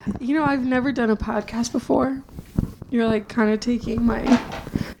You know, I've never done a podcast before. You're like kind of taking my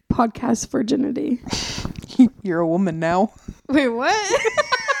podcast virginity. You're a woman now. Wait, what?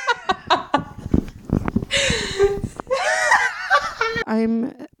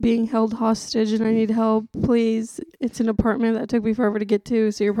 I'm being held hostage and I need help. Please. It's an apartment that took me forever to get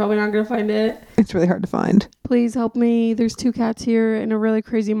to, so you're probably not going to find it. It's really hard to find. Please help me. There's 2 cats here and a really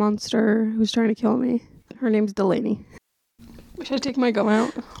crazy monster who's trying to kill me. Her name's Delaney. Should I take my gum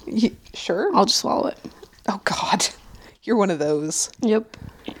out? Sure. I'll just swallow it. Oh, God. You're one of those. Yep.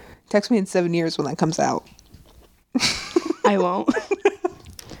 Text me in 7 years when that comes out. I won't.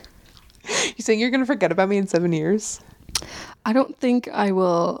 You saying you're going to forget about me in 7 years? I don't think I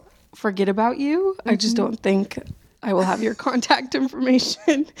will forget about you. I just don't think I will have your contact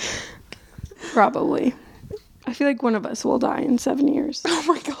information. Probably. I feel like one of us will die in 7 years. Oh,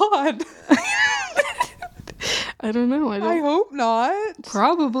 my God. I don't know. I hope not.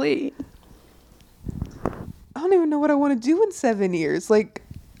 Probably. I don't even know what I want to do in 7 years. Like,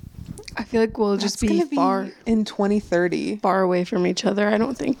 I feel like we'll just be far in 2030. Far away from each other. I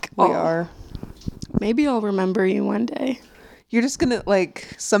don't think we are. Maybe I'll remember you one day. You're just gonna,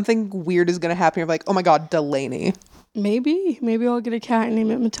 like, something weird is gonna happen. You're like, oh my God, Delaney. Maybe I'll get a cat and name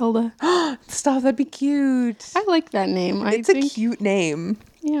it Matilda. Stop, that'd be cute. I like that name. It's a cute name.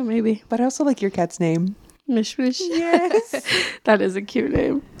 Yeah, maybe. But I also like your cat's name. Mish Mish. Yes. That is a cute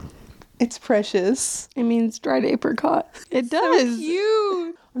name. It's precious. It means dried apricot. It does. So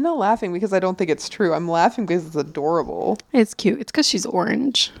cute. I'm not laughing because I don't think it's true. I'm laughing because it's adorable. It's cute. It's because she's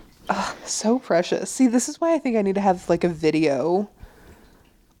orange. Ugh, so precious. See, this is why I think I need to have like a video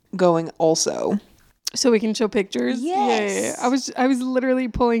going also. So we can show pictures? Yes. Yeah. I was literally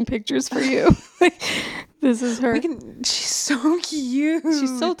pulling pictures for you. This is her. She's so cute.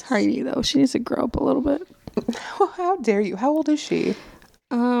 She's so tiny though. She needs to grow up a little bit. How dare you? How old is she?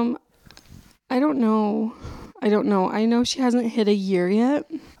 I don't know. I know she hasn't hit a year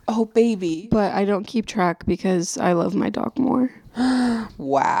yet. Oh, baby. But I don't keep track because I love my dog more.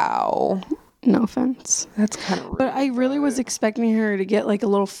 Wow. No offense. That's kind of rude. But I really was expecting her to get like a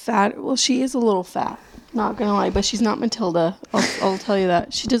little fat. Well, she is a little fat. Not gonna lie, but she's not Matilda. I'll tell you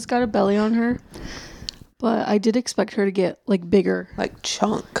that. She just got a belly on her. But I did expect her to get like bigger. Like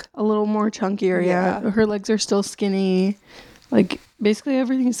chunk. A little more chunkier, yeah. Her legs are still skinny. Like basically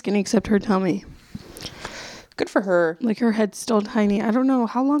everything's skinny except her tummy. Good for her. Like her head's still tiny. I don't know.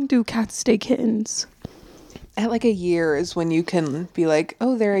 How long do cats stay kittens? At like a year is when you can be like,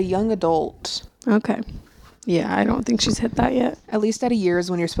 oh, they're a young adult. Okay. Yeah, I don't think she's hit that yet. At least at a year is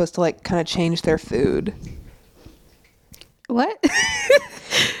when you're supposed to like kind of change their food. What?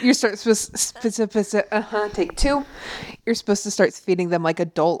 You're supposed take 2. You're supposed to start feeding them like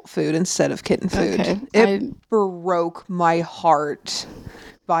adult food instead of kitten food. Okay. It broke my heart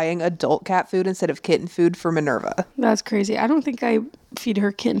buying adult cat food instead of kitten food for Minerva. That's crazy. I don't think I feed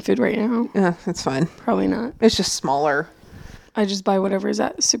her kitten food right now. Yeah, it's fine. Probably not. It's just smaller. I just buy whatever's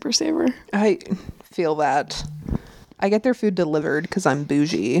at Super Saver. I feel that. I get their food delivered because I'm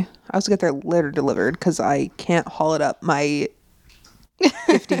bougie. I also get their litter delivered because I can't haul it up my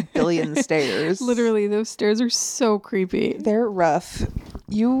 50 billion stairs. Literally, those stairs are so creepy. They're rough.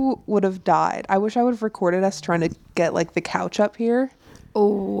 You would have died. I wish I would have recorded us trying to get like the couch up here.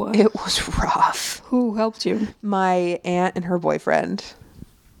 Oh. It was rough. Who helped you? My aunt and her boyfriend.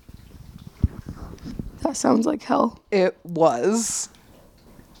 That sounds like hell. It was.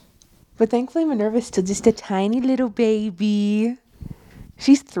 But thankfully Minerva's still just a tiny little baby.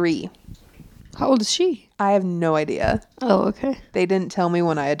 She's 3. How old is she? I have no idea. Oh, okay. They didn't tell me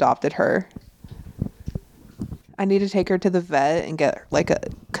when I adopted her. I need to take her to the vet and get like a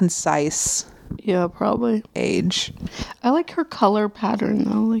concise probably age. I like her color pattern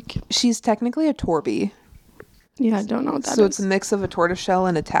though. Like she's technically a Torby. Yeah, I don't know what that is. So it's a mix of a tortoiseshell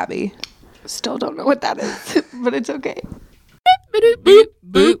and a tabby. Still don't know what that is, but it's okay.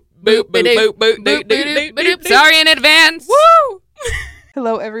 Sorry in advance. Woo!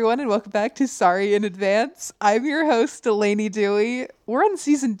 Hello, everyone, and welcome back to Sorry in Advance. I'm your host, Delaney Dewey. We're on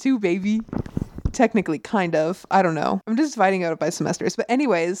season 2, baby. Technically, kind of. I don't know. I'm just dividing it up by semesters. But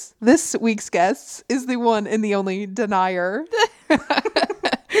anyways, this week's guest is the one and the only Daniah.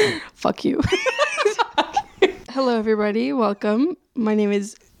 Fuck you. Hello, everybody. Welcome. My name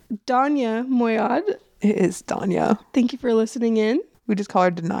is Daniah Moyad. It is Daniah. Thank you for listening in. We just call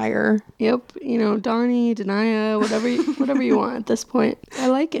her Denier. Yep. You know, Donnie, Daniah, whatever you want at this point. I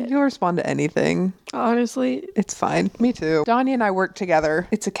like it. You'll respond to anything. Honestly. It's fine. Me too. Danya and I work together.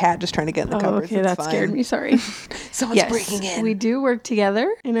 It's a cat just trying to get in the cupboards. Okay, that scared me. Sorry. Someone's breaking in. We do work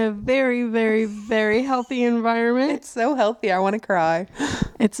together in a very, very, very healthy environment. It's so healthy. I want to cry.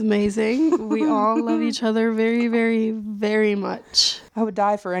 It's amazing. We all love each other very, very, very much. I would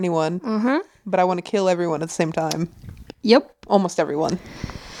die for anyone. Uh-huh. But I want to kill everyone at the same time. Yep. Almost everyone.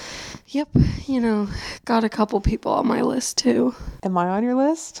 Yep. Got a couple people on my list too. Am I on your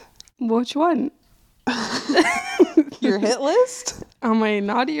list? Which one? Your hit list? On my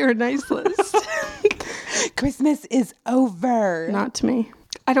naughty or nice list? Christmas is over. Not to me.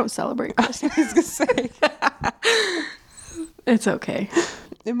 I don't celebrate Christmas. I was going to say. It's okay.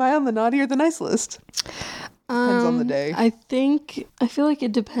 Am I on the naughty or the nice list? Depends on the day. I feel like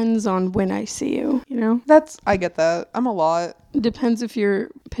it depends on when I see you, I get that. I'm a lot. It depends if you're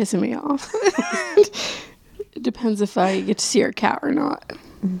pissing me off. It depends if I get to see our cat or not.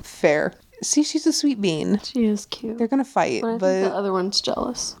 Fair. See, she's a sweet bean. She is cute. They're going to fight, But I think the other one's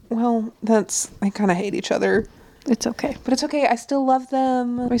jealous. well, they kind of hate each other. It's okay. But it's okay. I still love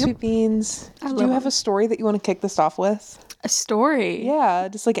them. My sweet beans. I Do love you have them. a story that you want to kick this off with? A story. Yeah,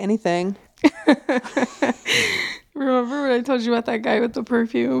 just like anything. Remember when I told you about that guy with the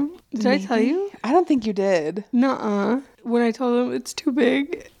perfume? Did I tell you? I don't think you did. Nuh-uh. When I told him it's too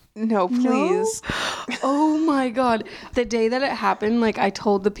big. No, please. Oh my God. The day that it happened, I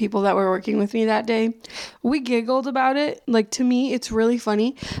told the people that were working with me that day, we giggled about it. To me, it's really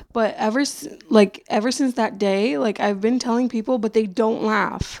funny. But ever since that day, I've been telling people, but they don't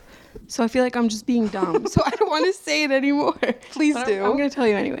laugh. So I feel like I'm just being dumb. So I don't want to say it anymore. Please But do. I'm going to tell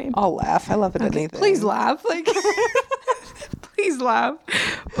you anyway. I'll laugh. I love it at anything. Please laugh. Please laugh.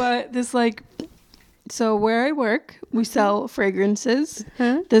 But this so where I work, we sell fragrances.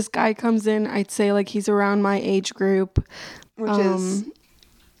 Hmm? This guy comes in, I'd say he's around my age group. Which is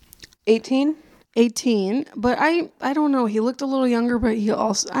 18? 18. But I don't know. He looked a little younger, but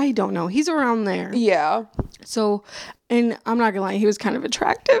I don't know. He's around there. Yeah. So, and I'm not gonna lie, he was kind of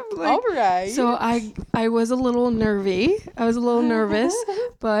attractive. All right. So I was a little nervy. I was a little nervous,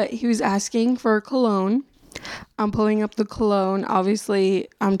 but he was asking for a cologne. I'm pulling up the cologne. Obviously,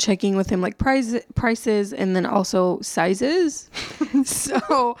 I'm checking with him prices and then also sizes.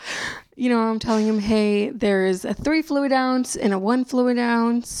 So, I'm telling him, hey, there's a 3 fluid ounce and a 1 fluid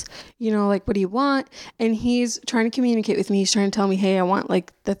ounce. What do you want? And he's trying to communicate with me. He's trying to tell me, hey, I want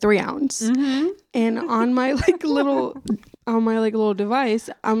the 3 ounce. Mm-hmm. And on my little device,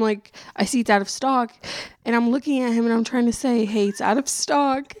 I'm I see it's out of stock, and I'm looking at him and I'm trying to say, hey, it's out of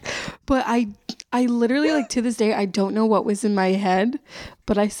stock. But I literally to this day, I don't know what was in my head,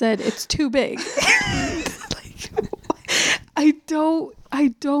 but I said it's too big. I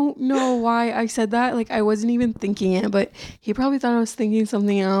don't know why I said that. I wasn't even thinking it, but he probably thought I was thinking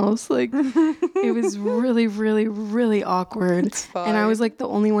something else. It was really, really, really awkward. It's fine. And I was the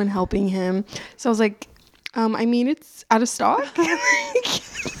only one helping him. So I was I mean, it's out of stock.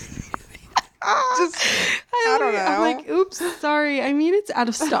 I don't know. I'm oops, sorry. I mean, it's out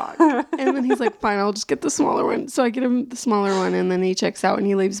of stock. And then he's fine, I'll just get the smaller one. So I get him the smaller one, and then he checks out and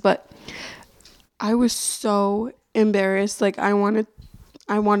he leaves. But I was so embarrassed. I wanted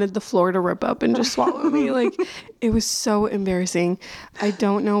the floor to rip up and just swallow me. It was so embarrassing. I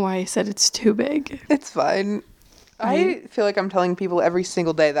don't know why I said it's too big. It's fine. I feel like I'm telling people every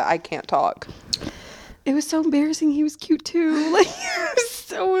single day that I can't talk. It was so embarrassing. He was cute too. I was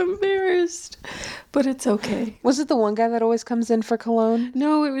so embarrassed. But it's okay. Was it the one guy that always comes in for cologne?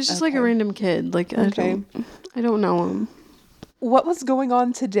 No, it was just Okay. a random kid. Okay. I don't know him. What was going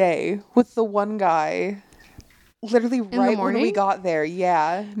on today with the one guy? Literally right when morning? we got there.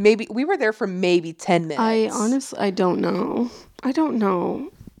 Yeah. Maybe we were there for maybe 10 minutes. I don't know. I don't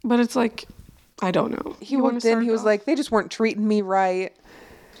know. But it's I don't know. He walked in, he was they just weren't treating me right.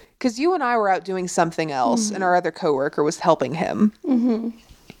 Because you and I were out doing something else, and our other coworker was helping him. Mm-hmm.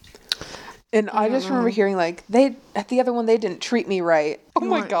 And I just remember hearing they at the other one they didn't treat me right. Oh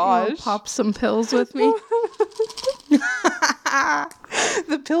my gosh! Pop some pills with me.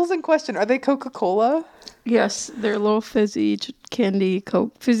 The pills in question, are they Coca-Cola? Yes, they're little fizzy candy,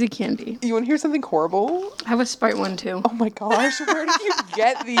 fizzy candy. You want to hear something horrible? I have a Sprite one too. Oh my gosh! Where did you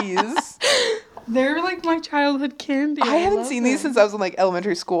get these? They're my childhood candy. I haven't seen these since I was in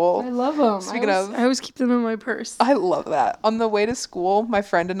elementary school. I love them. I always keep them in my purse. I love that. On the way to school, my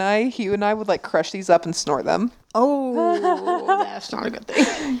friend and I, Hugh and I would crush these up and snort them. Oh, that's not a good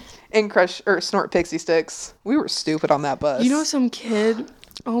thing. And snort pixie sticks. We were stupid on that bus. Some kid,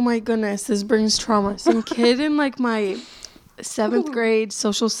 oh my goodness, this brings trauma. Some kid in my 7th grade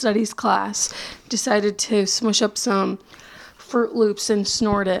social studies class decided to smush up some Fruit Loops and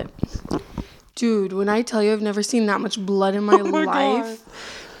snort it. Dude, when I tell you I've never seen that much blood in my life, God.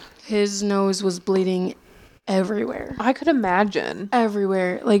 His nose was bleeding everywhere. I could imagine.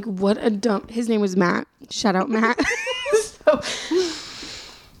 Everywhere. What a dumb... His name was Matt. Shout out, Matt.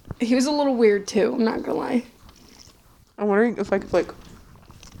 He was a little weird too, I'm not gonna lie. I'm wondering if I could, like...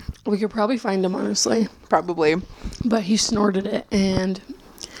 We could probably find him, honestly. Probably. But he snorted it, and,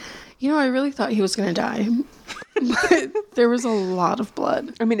 I really thought he was gonna die. But there was a lot of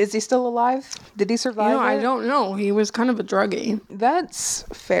blood. I mean, is he still alive? Did he survive I it? don't know. He was kind of a druggie. That's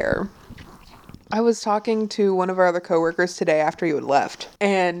fair. I was talking to one of our other coworkers today after you had left,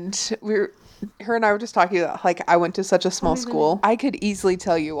 and her and I were just talking about, like, I went to such a small school. I could easily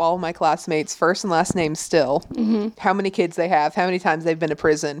tell you all of my classmates' first and last names still, how many kids they have, how many times they've been to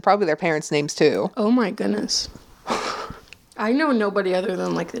prison, probably their parents' names too. Oh my goodness. I know nobody other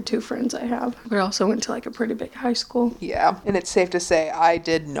than, like, the 2 friends I have. But I also went to, like, a pretty big high school. Yeah, and it's safe to say I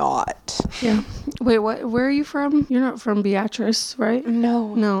did not. Yeah. Wait, what? Where are you from? You're not from Beatrice, right?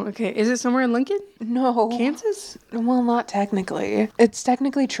 No. No, okay. Is it somewhere in Lincoln? No. Kansas? Well, not technically. It's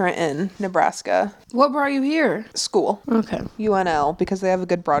technically Trenton, Nebraska. What brought you here? School. Okay. UNL, because they have a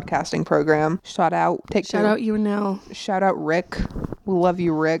good broadcasting program. Shout out. Shout out UNL. Shout out Rick. We love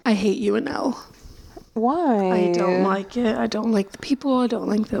you, Rick. I hate UNL. Why? I don't like it. I don't like the people. I don't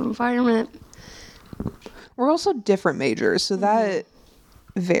like the environment. We're also different majors, so that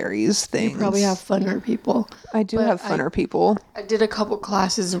varies things. You probably have funner people. I do have funner people. I did a couple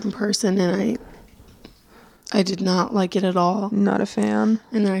classes in person, and I did not like it at all. Not a fan.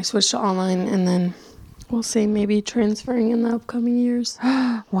 And then I switched to online, and then we'll see, maybe transferring in the upcoming years.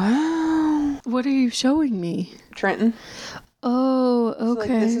 Wow. What are you showing me? Trenton. Oh, So, like,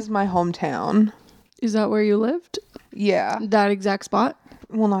 okay. this is my hometown. Is that where you lived? Yeah. That exact spot?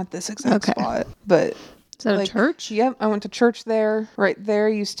 Well, not this exact Okay. spot, but... Is that like, a church? Yep, I went to church there. Right there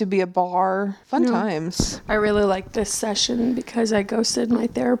used to be a bar. Fun times. I really like this session because I ghosted my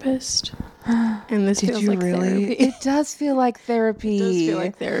therapist. And this feels like therapy. It does feel like therapy. It does feel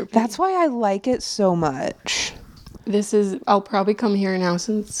like therapy. That's why I like it so much. I'll probably come here now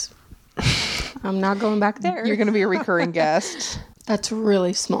since I'm not going back there. You're going to be a recurring guest. That's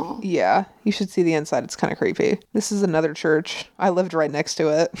really small. Yeah, you should see the inside. It's kind of creepy. This is another church. I lived right next to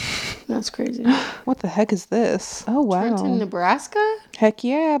it. That's crazy. What the heck is this? Oh, wow. Trenton, Nebraska? Heck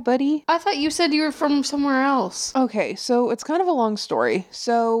yeah, buddy. I thought you said you were from somewhere else. Okay, so it's kind of a long story.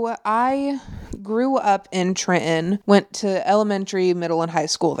 So I grew up in Trenton, went to elementary, middle, and high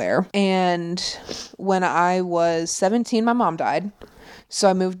school there. And when I was 17, my mom died. So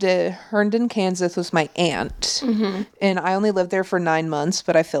I moved to Herndon, Kansas with my aunt. Mm-hmm. And I only lived there for 9 months,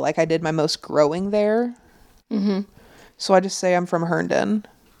 but I feel like I did my most growing there. Mm-hmm. So I just say I'm from Herndon.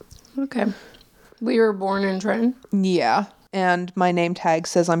 Okay. We were born in Trenton? Yeah. And my name tag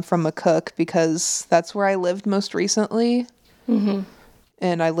says I'm from McCook because that's where I lived most recently. Mm-hmm.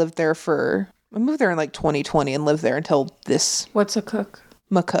 And I moved there in like 2020 and lived there until this. What's a cook?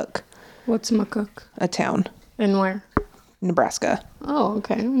 McCook. What's McCook? A town. And where? Nebraska. Oh,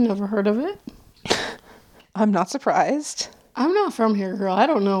 okay. I've never heard of it. I'm not surprised. I'm not from here, girl. I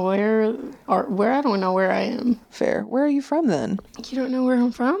don't know where I don't know where I am. Fair. Where are you from then? You don't know where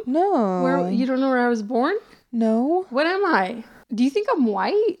I'm from? No. You don't know where I was born? No. What am I? Do you think I'm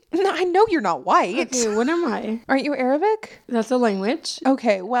white? No, I know you're not white. Okay, what am I? Aren't you Arabic? That's a language.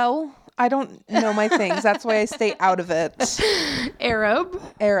 Okay, well, I don't know my things. That's why I stay out of it. Arab.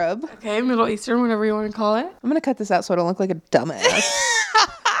 Okay, Middle Eastern, whatever you want to call it. I'm going to cut this out so I don't look like a dumbass.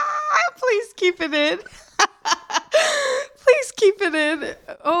 Please keep it in. Please keep it in.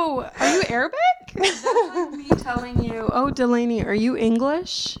 Oh, are you Arabic? That's like me telling you, oh, Delaney, are you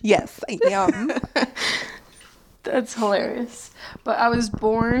English? Yes, I am. That's hilarious. But I was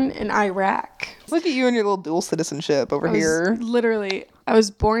born in Iraq. Look at you and your little dual citizenship over here. I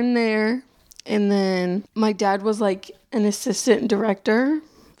was born there, and then my dad was like an assistant director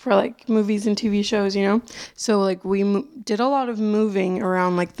for like movies and TV shows, So like we did a lot of moving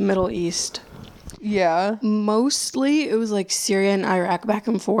around like the Middle East. Yeah. Mostly it was like Syria and Iraq back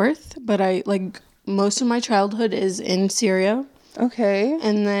and forth, but most of my childhood is in Syria. Okay.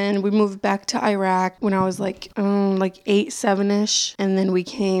 And then we moved back to Iraq when I was like 8, 7-ish. And then we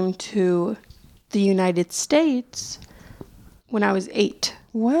came to the United States when I was 8.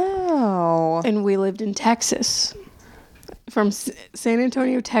 Wow. And we lived in Texas. From San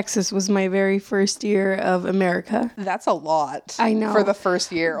Antonio, Texas was my very first year of America. That's a lot. I know. For the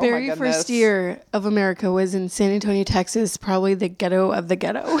first year. Oh my goodness. Very first year of America was in San Antonio, Texas, probably the ghetto of the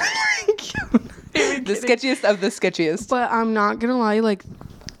ghetto. The sketchiest of the sketchiest. But I'm not gonna lie, like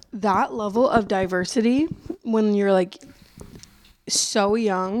that level of diversity when you're like so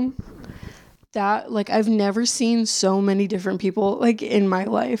young, that like I've never seen so many different people like in my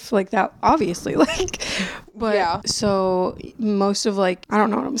life like that, obviously, like, but yeah. So most of like, I don't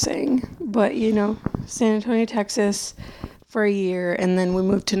know what I'm saying, but San Antonio, Texas for a year, and then we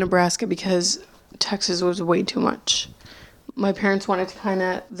moved to Nebraska because Texas was way too much. My parents wanted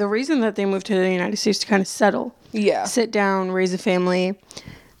to the reason that they moved to the United States to kind of settle. Yeah. Sit down, raise a family,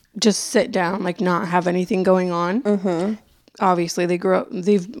 just sit down, like not have anything going on. Mm-hmm. Obviously,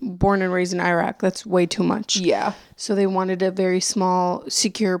 they've born and raised in Iraq. That's way too much. Yeah. So they wanted a very small,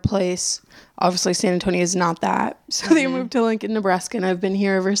 secure place. Obviously, San Antonio is not that. So they moved to Lincoln, Nebraska, and I've been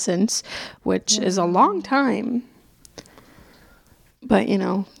here ever since, which is a long time. But,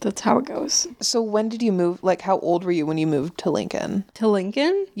 that's how it goes. So when did you move? Like, how old were you when you moved to Lincoln? To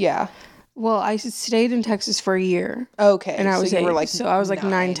Lincoln? Yeah. Well, I stayed in Texas for a year. Okay. And I was 8. You were like so I was like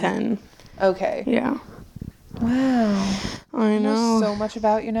 9, 10. Okay. Yeah. Wow. I know. So much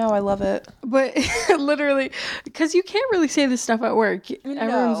about you now. I love it. But literally, because you can't really say this stuff at work.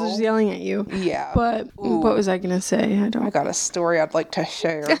 Everyone's just yelling at you. Yeah. But what was I going to say? I got a story I'd like to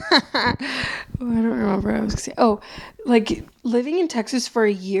share. I don't remember what I was going to say. Oh, like living in Texas for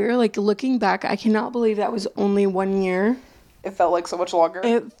a year, like looking back, I cannot believe that was only 1 year. It felt like so much longer.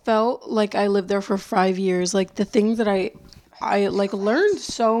 It felt like I lived there for 5 years. Like the things that I like learned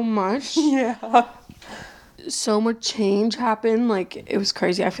so much. Yeah. So much change happened. Like it was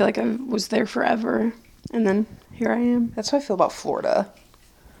crazy. I feel like I was there forever. And then here I am. That's how I feel about Florida.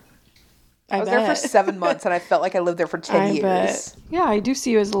 I was bet. there for 7 months and I felt like I lived there for 10 years. Bet. Yeah, I do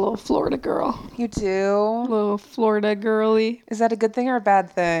see you as a little Florida girl. You do? Little Florida girly. Is that a good thing or a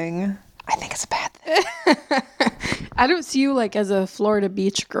bad thing? I think it's a bad thing. I don't see you like as a Florida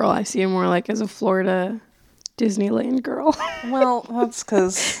beach girl. I see you more like as a Florida Disneyland girl. Well, that's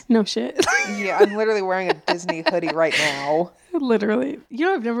because... No shit. Yeah, I'm literally wearing a Disney hoodie right now. Literally.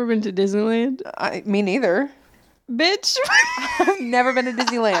 I've never been to Disneyland. Me neither. Bitch. I've never been to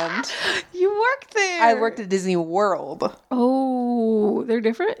Disneyland. You worked there. I worked at Disney World. Oh, they're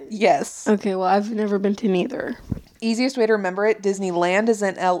different? Yes. Okay, well, I've never been to neither. Easiest way to remember it, Disneyland is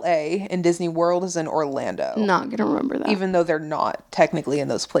in LA and Disney World is in Orlando. Not gonna remember that. Even though they're not technically in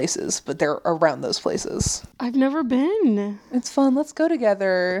those places, but they're around those places. I've never been. It's fun. Let's go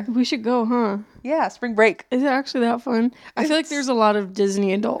together. We should go, huh? Yeah, spring break. Is it actually that fun? I feel like there's a lot of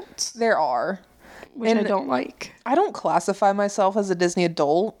Disney adults. There are. Which I don't like. I don't classify myself as a Disney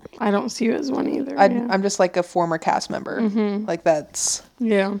adult. I don't see you as one either. I'm just like a former cast member. Mm-hmm. Like that's...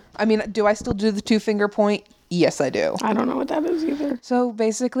 Yeah. I mean, do I still do the 2-finger point? Yes, I do. I don't know what that is either. So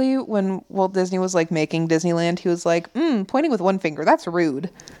basically, when Walt Disney was like making Disneyland, he was like, pointing with 1 finger, that's rude.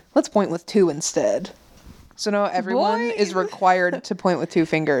 Let's point with 2 instead. So now everyone is required to point with 2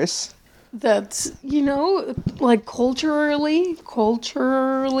 fingers. That's, like culturally, like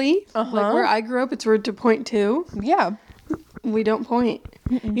where I grew up, it's rude to point too. Yeah. We don't point.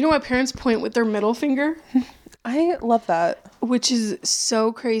 Mm-mm. You know, my parents point with their middle finger. I love that. Which is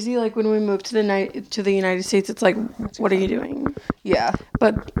so crazy. Like when we moved to the United States, it's like, what are you doing? Yeah.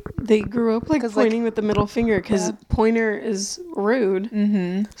 But they grew up like pointing with the middle finger because pointer is rude.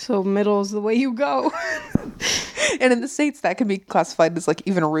 Mm-hmm. So middle is the way you go. And in the States, that can be classified as like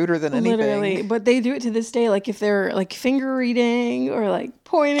even ruder than anything. Literally. But they do it to this day. Like if they're like finger reading or like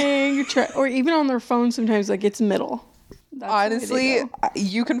pointing or even on their phone sometimes, like it's middle. That's honestly,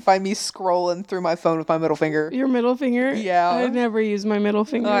 you can find me scrolling through my phone with my middle finger. Your middle finger? Yeah. I never use my middle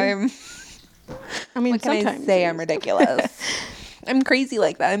finger. I mean, what sometimes can I say I'm ridiculous. I'm crazy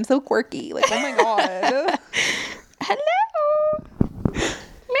like that. I'm so quirky. Like, oh my god. Hello.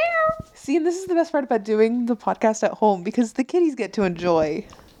 Meow. See, and this is the best part about doing the podcast at home because the kitties get to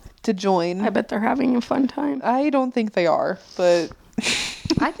join. I bet they're having a fun time. I don't think they are, but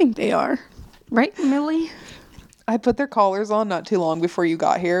I think they are. Right, Millie? I put their collars on not too long before you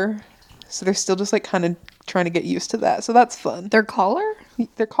got here. So they're still just like kind of trying to get used to that. So that's fun. Their collar?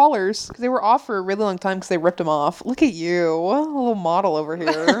 Their collars. Because they were off for a really long time because they ripped them off. Look at you. A little model over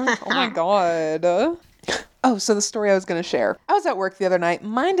here. Oh my god. Oh, so the story I was going to share. I was at work the other night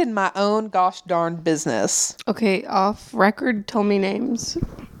minding my own gosh darn business. Okay, off record, tell me names.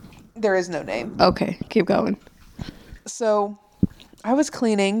 There is no name. Okay, keep going. So I was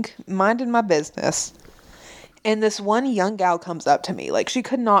cleaning, minding my business. And this one young gal comes up to me. Like, she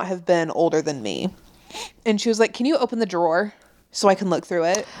could not have been older than me. And she was like, can you open the drawer so I can look through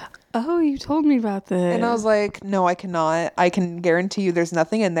it? Oh, you told me about this. And I was like, no, I cannot. I can guarantee you there's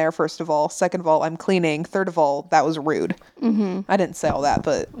nothing in there, first of all. Second of all, I'm cleaning. Third of all, that was rude. Mm-hmm. I didn't say all that,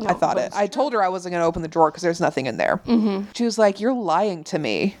 but I thought it. I told her I wasn't going to open the drawer because there's nothing in there. Mm-hmm. She was like, you're lying to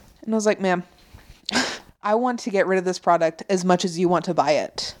me. And I was like, ma'am, I want to get rid of this product as much as you want to buy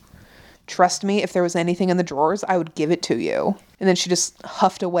it. trust me, if there was anything in the drawers, I would give it to you. And then she just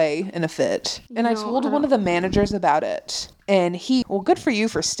huffed away in a fit. And I told one of the managers about it. And well, good for you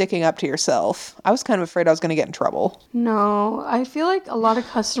for sticking up to yourself. I was kind of afraid I was going to get in trouble. No, I feel like a lot of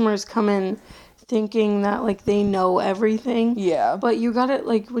customers come in thinking that, like, they know everything. Yeah. But you got it,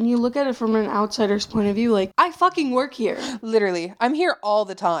 like, when you look at it from an outsider's point of view, like, I fucking work here. Literally. I'm here all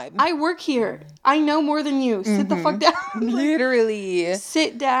the time. I work here. I know more than you. Sit the fuck down. Literally.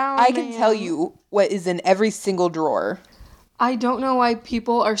 Sit down, I can tell you what is in every single drawer. I don't know why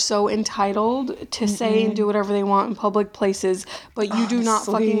people are so entitled to say and do whatever they want in public places, but you do not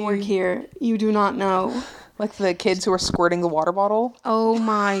fucking work here. You do not know. Like the kids who are squirting the water bottle. Oh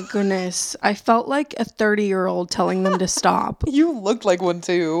my goodness. I felt like a 30-year-old telling them to stop. You looked like one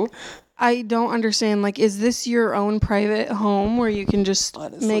too. I don't understand. Like, is this your own private home where you can just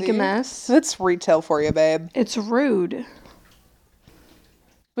make a mess? That's retail for you, babe. It's rude.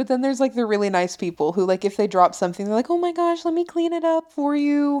 But then there's like the really nice people who, like, if they drop something, they're like, oh my gosh, let me clean it up for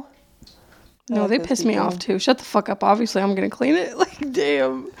you. No, they piss me off too. Shut the fuck up. Obviously, I'm going to clean it. Like,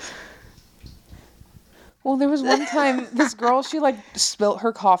 damn. Well, there was one time this girl, she like spilt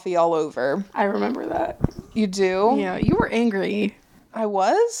her coffee all over. I remember that. You do? Yeah, you were angry. I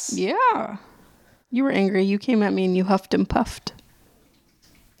was? Yeah. You were angry. You came at me and you huffed and puffed.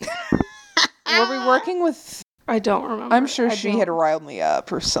 Were we working with... I don't remember. I'm sure she had riled me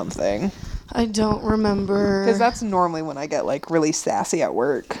up or something. I don't remember. Because that's normally when I get like really sassy at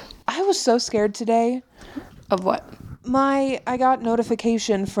work. I was so scared today. Of what? I got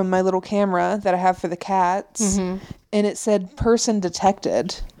notification from my little camera that I have for the cats, and it said person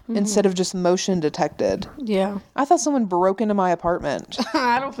detected instead of just motion detected. Yeah. I thought someone broke into my apartment.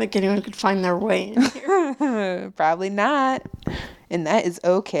 I don't think anyone could find their way in here. Probably not. And that is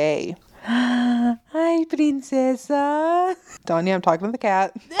okay. Hi, princesa. Danya, I'm talking to the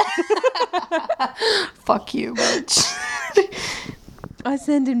cat. Fuck you, bitch. I'll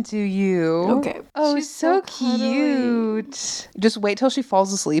send him to you. Okay. Oh, She's so cuddly. cute. Just wait till she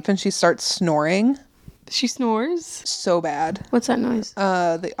falls asleep and she starts snoring. She snores? So bad. What's that noise?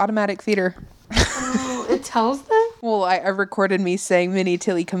 The automatic feeder. Oh, it tells them? Well, I recorded me saying Minnie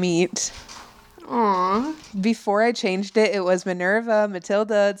Tilly come eat. Aw. Before I changed it, it was Minerva,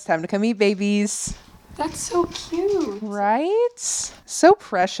 Matilda, it's time to come eat, babies. That's so cute. Right? So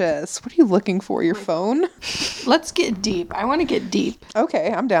precious. What are you looking for? Your phone? Let's get deep. I want to get deep.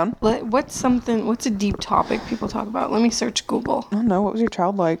 Okay, I'm down. What's a deep topic people talk about? Let me search Google. I don't know. What was your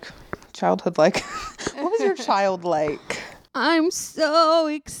childhood like? What was your child like? I'm so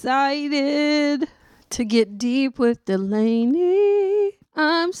excited to get deep with Delaney.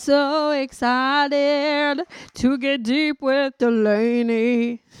 I'm so excited to get deep with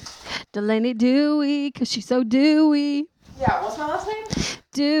Delaney. Delaney Dewey, because she's so dewy. Yeah, what's my last name?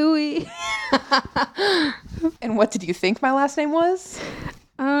 Dewey. And what did you think my last name was?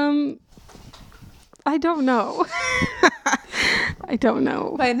 I don't know. I don't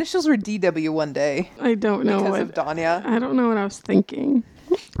know. My initials were DW one day. I don't know Because of Danya. I don't know what I was thinking.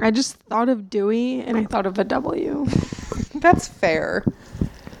 I just thought of Dewey and I thought of a W. That's fair.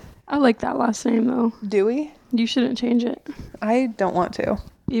 I like that last name though. Dewey? You shouldn't change it. I don't want to.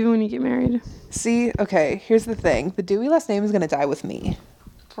 Even when you get married. See, okay, here's the thing. The Dewey last name is going to die with me.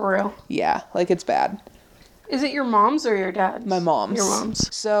 For real. Yeah, like it's bad. Is it your mom's or your dad's? My mom's. Your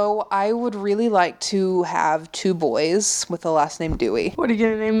mom's. So I would really like to have 2 boys with the last name Dewey. What are you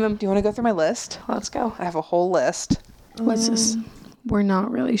going to name them? Do you want to go through my list? Let's go. I have a whole list. What's this? We're not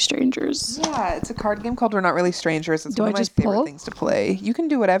really strangers. Yeah, it's a card game called We're Not Really Strangers. It's Do one I of my just favorite pull? things to play. You can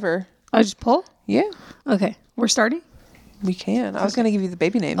do whatever. I just pull? Yeah, Okay. We're starting? we can. I was going to give you the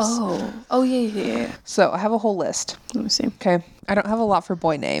baby names. Oh, yeah. So I have a whole list. Let me see. Okay. I don't have a lot for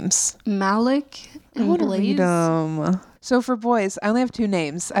boy names. Malik and Blaze. So for boys, I only have 2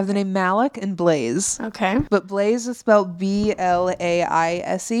 names. I have the name Malik and Blaze. Okay. But Blaze is spelled Blaise.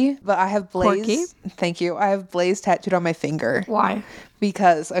 But I have Blaze. Porky? Thank you. I have Blaze tattooed on my finger. Why?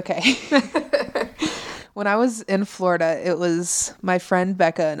 Because, okay. When I was in Florida, it was my friend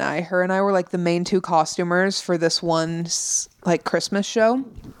Becca and I. Her and I were like the main 2 costumers for this one like Christmas show.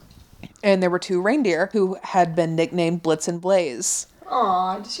 And there were 2 reindeer who had been nicknamed Blitz and Blaze.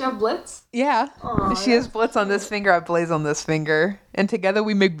 Aw, does she have Blitz? Yeah. She has Blitz on this finger, I have Blaze on this finger. And together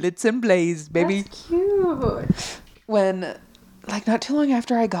we make Blitz and Blaze, baby. That's cute. When, like, not too long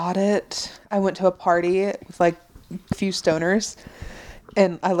after I got it, I went to a party with like a few stoners.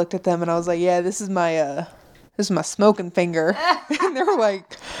 And I looked at them and I was like, yeah, this is my smoking finger. And they were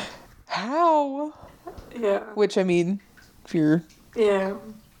like, how? Yeah. Which, I mean, if you're... Yeah.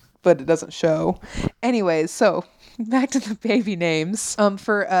 But it doesn't show. Anyways, so back to the baby names.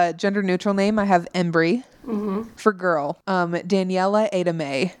 For a gender neutral name, I have Embry. For girl, Daniela Ada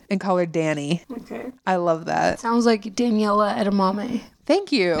May, and call her Danny. Okay. I love that. Sounds like Daniela Edamame.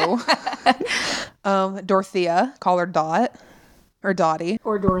 Thank you. Dorothea, call her Dot or Dottie,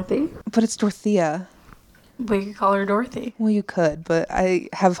 Or Dorothy. but it's Dorothea. We could call her Dorothy. Well, you could, but I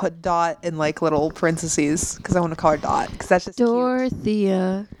have a dot in like little parentheses because I want to call her Dot because that's just cute.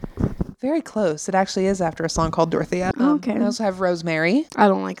 Dorothea. Very close. It actually is after a song called Dorothea. Okay. I also have Rosemary. I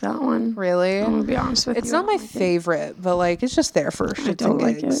don't like that one. Really? I'm gonna be honest with you. It's not my favorite, but like it's just there for shits I don't and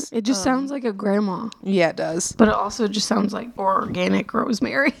like it. gigs. It just sounds like a grandma. Yeah, it does. But it also just sounds like organic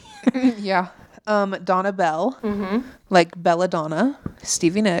rosemary. Yeah. Donna Bell. Like Belladonna.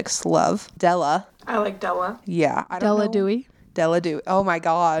 Stevie Nicks. Love. Della. I like Della. Yeah. I don't Della know. Dewey. Della Dewey. Oh my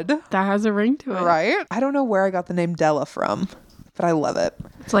God. That has a ring to it. Right? I don't know where I got the name Della from, but I love it.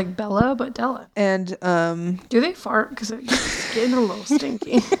 It's like Bella, but Della. And Do they fart? Because it's getting a little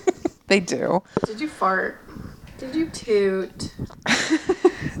stinky. they do. Did you fart? Did you toot?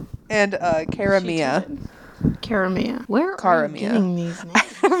 And Cara Mia. Caramia. Where Cara are you Mia. getting these names?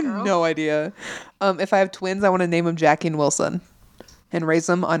 I have no idea. If I have twins, I want to name them Jackie and Wilson and raise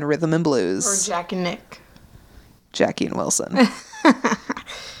them on rhythm and blues. Or Jack and Nick. Jackie and Wilson.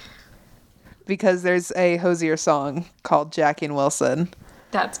 Because there's a Hosier song called Jackie and Wilson,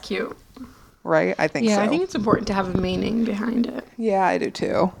 That's cute. right? I think so. Yeah, I think it's important to have a meaning behind it. Yeah, I do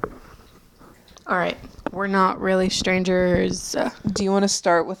too. All right. We're not really strangers. Do you want to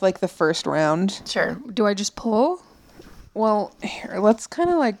start with like the first round? Sure. Do I just pull? Well, here, let's kind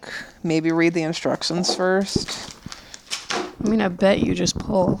of like maybe read the instructions first. I mean, I bet you just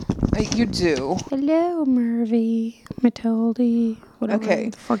pull. You do. Hello, Murphy, Matilde, whatever Okay.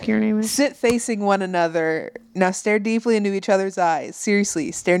 the fuck your name is. Sit facing one another. Now stare deeply into each other's eyes.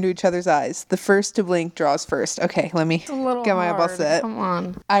 Seriously, stare into each other's eyes. The first to blink draws first. Okay, let me A little get my eyeball hard. set. Come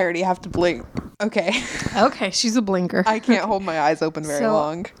on. I already have to blink. Okay. Okay, she's a blinker. I can't hold my eyes open very So,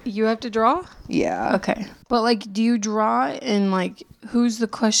 long. You have to draw? Yeah. Okay. But, like, do you draw and, like, who's the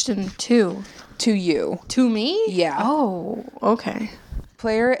question to? To you. To me? Yeah. Oh, okay.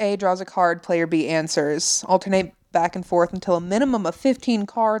 Player A draws a card, player B answers. Alternate back and forth until a minimum of 15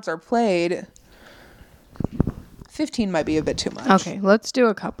 cards are played. 15 might be a bit too much. Okay, let's do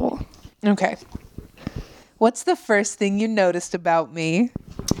a couple. Okay. What's the first thing you noticed about me?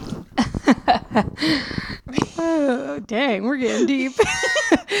 Oh, dang, we're getting deep.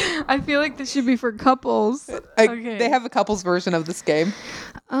 I feel like this should be for couples. Okay. They have a couples version of this game.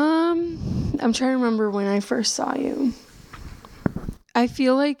 I'm trying to remember when I first saw you. I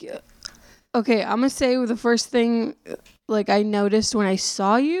feel like, okay, I'm gonna say the first thing, like, I noticed when I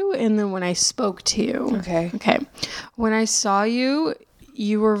saw you and then when I spoke to you. Okay. Okay. When I saw you,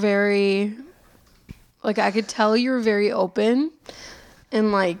 you were very, like, I could tell you were very open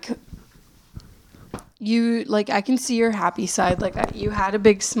and, like, you, like, I can see your happy side. Like, you had a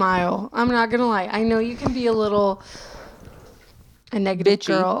big smile. I'm not gonna lie. I know you can be a negative Bitchy.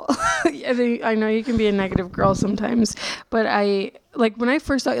 girl. I know you can be a negative girl sometimes, but like, when I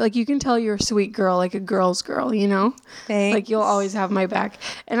first saw you, like, you can tell you're a sweet girl, like a girl's girl, you know? Thanks. Like, you'll always have my back.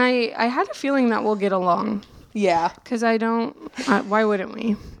 And I had a feeling that we'll get along. Yeah. Because I don't, why wouldn't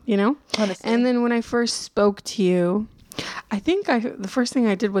we, you know? Honestly. And then when I first spoke to you, I think the first thing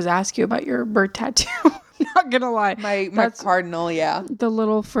I did was ask you about your bird tattoo. I'm not going to lie. My That's cardinal, yeah. the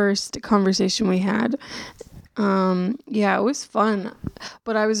little first conversation we had. Yeah, it was fun.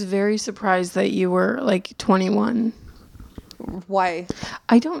 But I was very surprised that you were like 21. Why?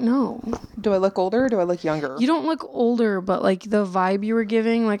 I don't know. Do I look older or do I look younger? You don't look older, but like the vibe you were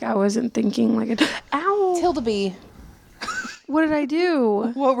giving, like I wasn't thinking like, ow, Tilda. what did I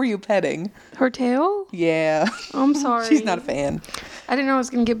do? What were you petting? Her tail? Yeah. I'm sorry. She's not a fan. I didn't know I was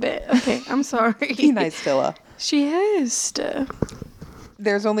going to get bit. Okay, I'm sorry. Be nice, Stilla. She is.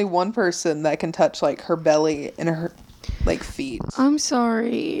 There's only one person that can touch like her belly and her like feet. I'm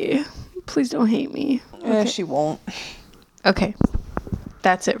sorry. Please don't hate me. Okay. She won't. Okay.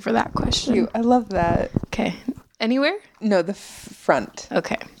 That's it for that question. Cute. I love that. Okay. Anywhere? No, the front.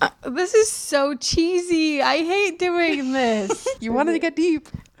 Okay. This is so cheesy. I hate doing this. You wanted to get deep.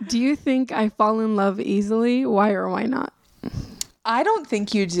 Do you think I fall in love easily? Why or why not? I don't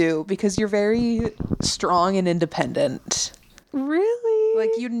think you do because you're very strong and independent. Really?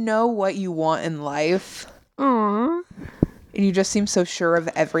 Like you know what you want in life. Aw. And you just seem so sure of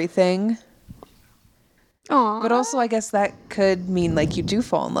everything. Aw. But also I guess that could mean like you do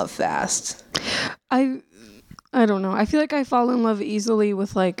fall in love fast. I don't know. I feel like I fall in love easily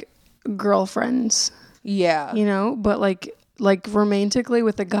with like girlfriends, Yeah. you know, but like like romantically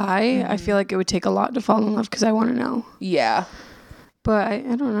with a guy, I feel like it would take a lot to fall in love because I want to know. Yeah. But I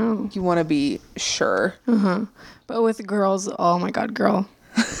don't know. You want to be sure. But with girls, oh my God, girl.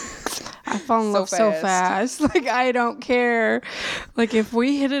 I fall in love so fast. Like, I don't care. Like, if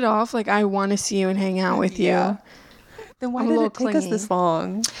we hit it off, like, I want to see you and hang out with you. Then why I'm did a it take us this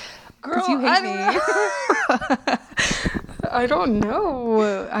long? Girl, you hate me. I don't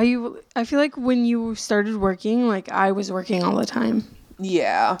know. I feel like when you started working, like, I was working all the time.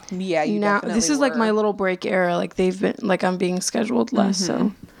 Yeah. Yeah, you now definitely this is were. like my little break era. Like, they've been, like, I'm being scheduled less,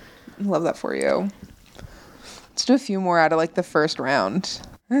 so. Love that for you. Let's do a few more out of like the first round.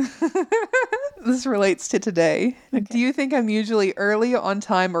 This relates to today. Okay. Do you think I'm usually early, on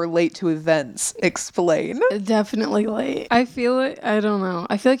time, or late to events? Explain. Definitely late. I feel it. I don't know.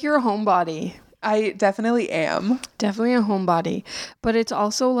 I feel like you're a homebody. I definitely am. Definitely a homebody. But it's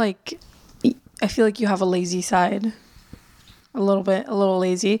also like, I feel like you have a lazy side. A little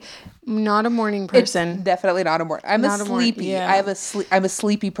lazy. Not a morning person. It's definitely not a morning. I'm a sleepy. Yeah. I'm a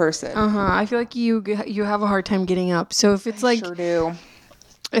sleepy person. I feel like you have a hard time getting up. So if it's like, sure do.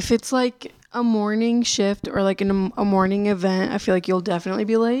 If it's like a morning shift or like a morning event, I feel like you'll definitely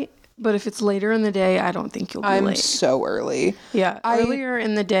be late. But if it's later in the day, I don't think you'll be late. I'm so early. Yeah, earlier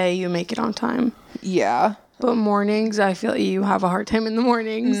in the day, you make it on time. Yeah. But mornings, I feel like you have a hard time in the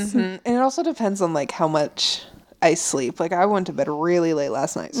mornings. And it also depends on like how much I sleep. Like, I went to bed really late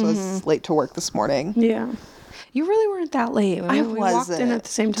last night, so I was late to work this morning. Yeah. You really weren't that late. I We walked in at the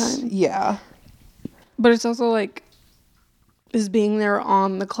same time. Yeah. But it's also like, is being there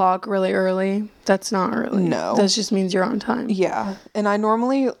on the clock really early? That's not early. No. That just means you're on time. Yeah. And I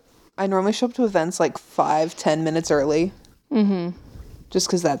normally show up to events like 5-10 minutes early. Just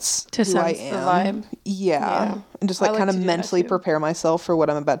because that's to who I sense am. the vibe. Yeah. And just like kind of mentally prepare myself for what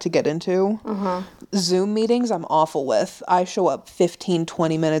I'm about to get into. Zoom meetings, I'm awful with. I show up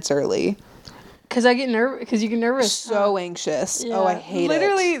 15-20 minutes early. Because I get nervous. Because you get nervous. So anxious. Yeah. Oh, I hate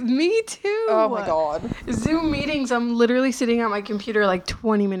literally, it. Literally, me too. Oh my God. Zoom meetings, I'm literally sitting at my computer like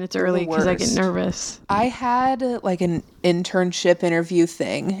 20 minutes early because I get nervous. I had like an internship interview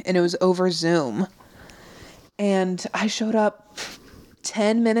thing, and it was over Zoom. And I showed up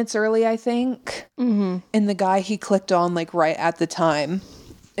 10 minutes early, I think. And the guy, he clicked on like right at the time.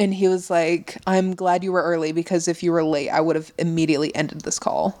 And he was like, I'm glad you were early because if you were late, I would have immediately ended this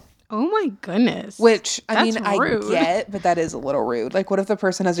call. Oh my goodness. Which, I mean, rude. I get, but that is a little rude. Like, what if the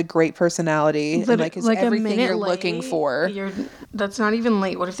person has a great personality and like is like everything you're late, looking for? That's not even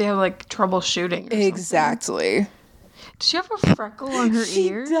late. What if they have like troubleshooting? Exactly. Something? Does she have a freckle on her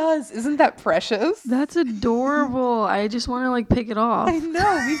ear? She does. Isn't that precious? That's adorable. I just want to like pick it off. I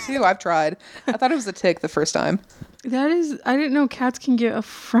know. Me too. I've tried. I thought it was a tick the first time. That is, I didn't know cats can get a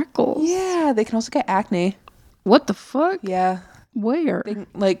freckles. Yeah, they can also get acne. What the fuck? Yeah. Where?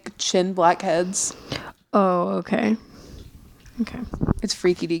 Like chin blackheads. Oh, okay. Okay. It's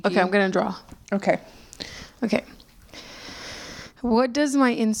freaky deaky. Okay, I'm gonna draw. Okay. What does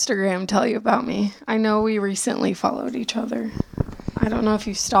my Instagram tell you about me? I know we recently followed each other. I don't know if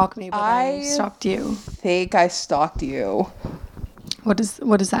you stalked me, but I stalked you. Think I stalked you. What does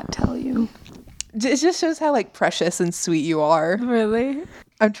that tell you? It just shows how like precious and sweet you are. Really?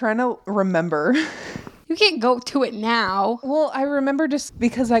 I'm trying to remember. You can't go to it now. Well, I remember just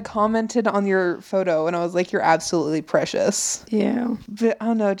because I commented on your photo and I was like, you're absolutely precious. Yeah. But I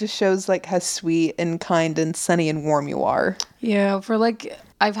don't know, it just shows like how sweet and kind and sunny and warm you are. Yeah, for like,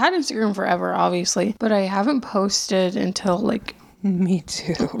 I've had Instagram forever, obviously, but I haven't posted until like... Me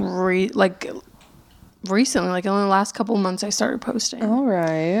too. Recently, like in the last couple months I started posting. All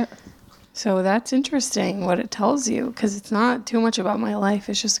right. So that's interesting what it tells you, because it's not too much about my life.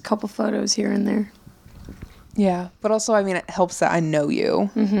 It's just a couple photos here and there. Yeah, but also, I mean, it helps that I know you.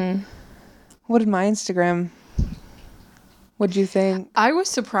 What did my Instagram... What'd you think? I was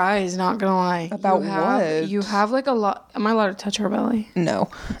surprised, not gonna lie. About what? You have like a lot... Am I allowed to touch her belly? No.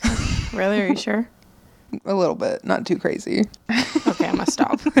 Really? Are you sure? A little bit. Not too crazy. Okay, I must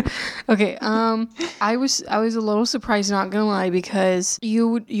stop. Okay, I was a little surprised, not gonna lie, because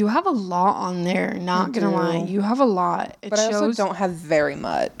you have a lot on there, not gonna lie. You have a lot. But I also don't have very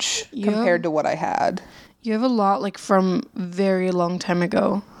much compared to what I had. You have a lot, like, from very long time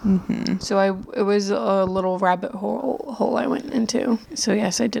ago. So it was a little rabbit hole I went into. So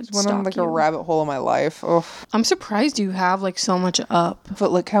yes, I did stalk you. Went on like a rabbit hole in my life. Oh. I'm surprised you have like so much up.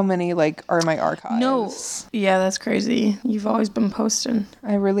 But look how many like are in my archives. No. Yeah, that's crazy. You've always been posting.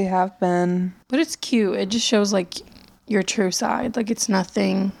 I really have been. But it's cute. It just shows like your true side. Like it's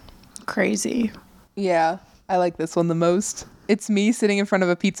nothing crazy. Yeah, I like this one the most. It's me sitting in front of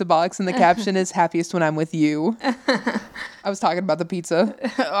a pizza box, and the caption is happiest when I'm with you. I was talking about the pizza.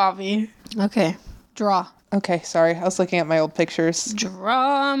 Obvi. Okay. Draw. Okay, sorry. I was looking at my old pictures.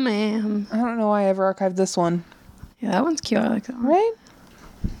 Draw, ma'am. I don't know why I ever archived this one. Yeah, that one's cute. I like that one. Right?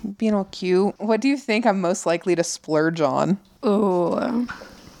 Being all cute. What do you think I'm most likely to splurge on? Oh.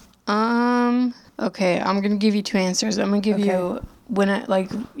 Okay, I'm going to give you two answers. I'm going to give you when I,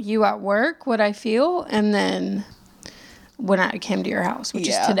 like, you at work, what I feel, and then when I came to your house, which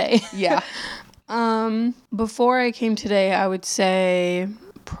is today. Yeah. Before I came today, I would say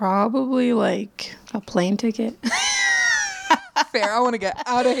probably like a plane ticket. Fair. I want to get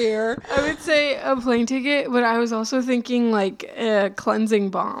out of here. I would say a plane ticket, but I was also thinking like a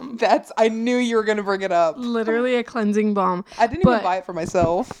cleansing balm. I knew you were going to bring it up. Literally a cleansing balm. I didn't even buy it for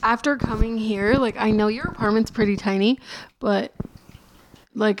myself. After coming here, like, I know your apartment's pretty tiny, but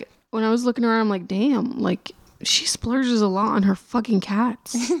like when I was looking around, I'm like, damn, like, she splurges a lot on her fucking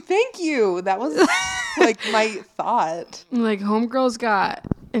cats. Thank you. That was like my thought. Like, homegirl's got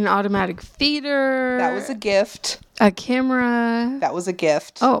an automatic feeder. That was a gift. A camera. That was a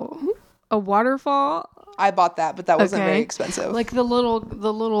gift. Oh, a waterfall. I bought that, but that wasn't very expensive. Like the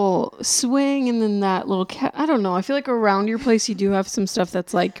little swing, and then that little cat. I don't know. I feel like around your place you do have some stuff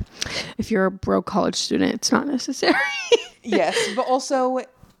that's like, if you're a broke college student, it's not necessary. Yes, but also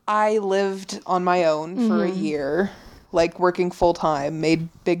I lived on my own for a year, like working full time, made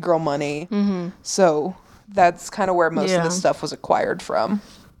big girl money. Mm-hmm. So that's kind of where most of the stuff was acquired from.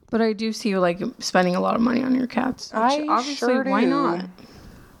 But I do see you like spending a lot of money on your cats. I obviously, sure do. Why not?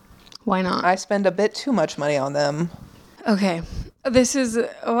 Why not? I spend a bit too much money on them. Okay. This is,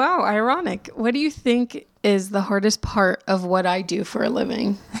 wow, ironic. What do you think is the hardest part of what I do for a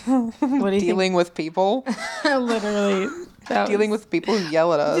living? What do you Dealing with people. Literally. Dealing with people who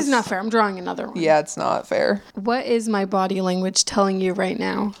yell at us. This is not fair. I'm drawing another one. Yeah, it's not fair. What is my body language telling you right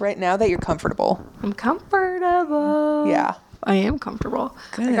now? Right now that you're comfortable. I'm comfortable. Yeah. I am comfortable.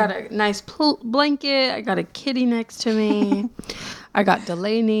 Good. I got a nice blanket. I got a kitty next to me. I got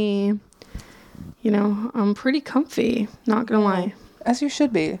Delaney. You know, I'm pretty comfy. Not gonna lie. As you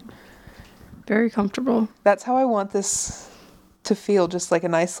should be. Very comfortable. That's how I want this to feel, just like a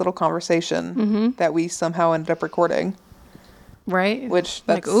nice little conversation that we somehow ended up recording. Right? Which,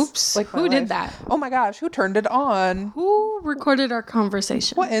 that's like, oops. like who did that? Oh my gosh, who turned it on? Who recorded our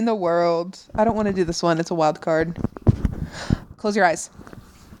conversation? What in the world? I don't want to do this one. It's a wild card. Close your eyes.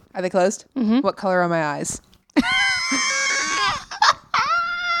 Are they closed? Mm-hmm. What color are my eyes?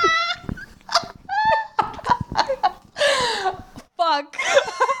 Fuck.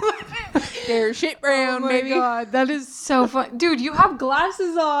 They're shit brown, baby. Oh my god, that is so fun. Dude, you have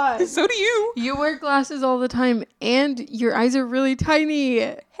glasses on. So do you. You wear glasses all the time, and your eyes are really tiny.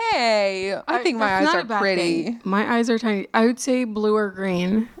 Hey, I think my eyes are pretty. Thing. My eyes are tiny. I would say blue or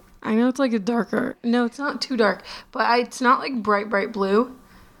green. I know it's like a darker. No, it's not too dark, but it's not like bright blue.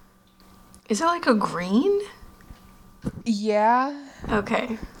 Is that like a green? Yeah.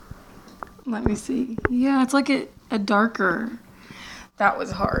 Okay. Let me see. Yeah, it's like a darker. That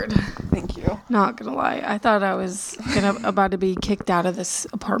was hard. Thank you. Not gonna lie. I thought I was about to be kicked out of this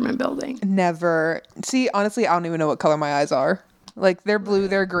apartment building. Never. See, honestly, I don't even know what color my eyes are. Like, they're blue,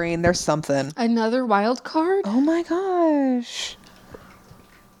 they're green, they're something. Another wild card? Oh my gosh.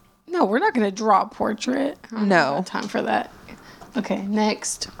 No, we're not gonna draw a portrait. I don't have time for that. Okay,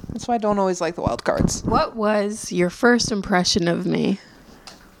 next. That's why I don't always like the wild cards. What was your first impression of me?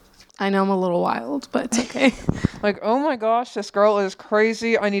 I know I'm a little wild, but it's okay. Like, oh my gosh, this girl is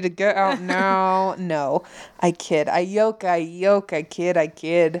crazy. I need to get out now. No, I kid. I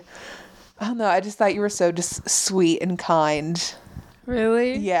kid. Oh no, I just thought you were so just sweet and kind.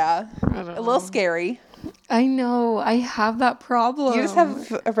 Really? Yeah. A little scary. I know. I have that problem. You just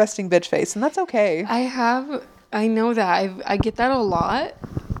have a resting bitch face, and that's okay. I know that. I get that a lot.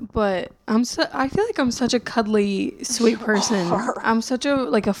 But I feel like I'm such a cuddly, sweet person. I'm such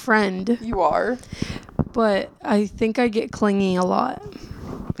a friend. You are. But I think I get clingy a lot.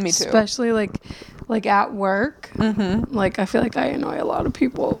 Me too. Especially like at work. Mm-hmm. Like, I feel like I annoy a lot of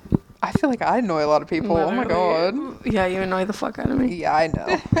people. I feel like I annoy a lot of people. Literally. Oh my god. Yeah, you annoy the fuck out of me. Yeah, I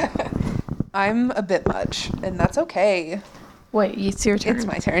know. I'm a bit much, and that's okay. Wait, it's your turn. It's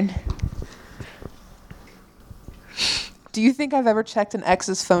my turn. Do you think I've ever checked an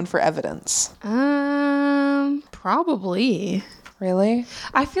ex's phone for evidence? Probably. Really?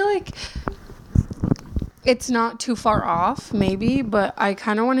 I feel like it's not too far off, maybe, but I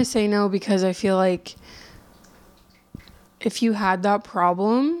kind of want to say no because I feel like if you had that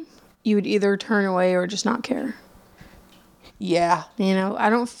problem, you would either turn away or just not care. Yeah. You know, I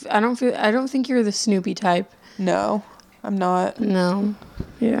don't think you're the Snoopy type. No. I'm not. No.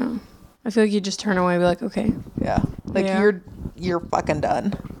 Yeah. I feel like you just turn away and be like, okay, Yeah. Like Yeah. you're fucking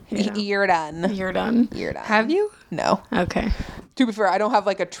done. Yeah. You're done. you're done. You're done. Have you? No. Okay. To be fair, I don't have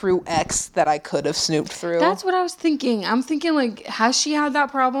like a true ex that I could have snooped through. That's what I was thinking. I'm thinking, like, has she had that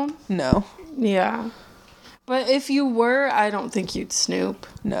problem? No. Yeah. But if you were, I don't think you'd snoop.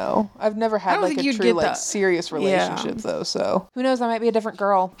 No. I've never I had don't like think a you'd true get like that. serious relationship though, so who knows, I might be a different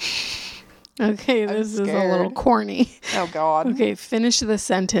girl. Okay, this is a little scared. corny. Oh god. Okay, finish the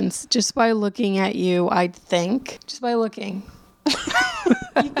sentence. Just by looking at you, I'd think. Just by looking.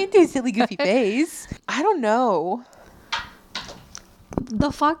 You can do a silly goofy face. I don't know.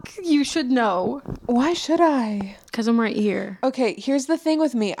 The fuck? You should know. Why should I? Because I'm right here. Okay, here's the thing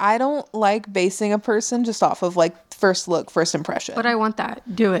with me. I don't like basing a person just off of like first look, first impression. But I want that.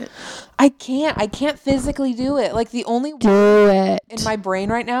 Do it. I can't physically do it. Like the only Do it. in my brain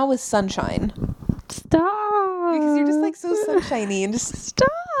right now is sunshine. Stop. Because you're just like so sunshiny and just Stop.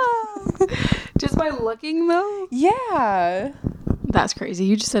 Just by looking, though? yeah. That's crazy.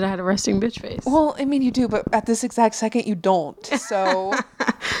 You just said I had a resting bitch face. Well, I mean you do, but at this exact second you don't. So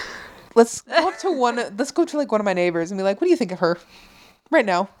let's go to like one of my neighbors and be like, what do you think of her? Right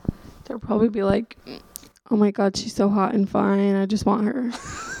now. They'll probably be like, oh my God, she's so hot and fine. I just want her.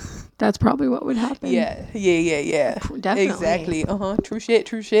 That's probably what would happen. Yeah. Definitely. Exactly. True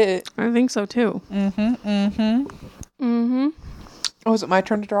shit. I think so too. Oh, is it my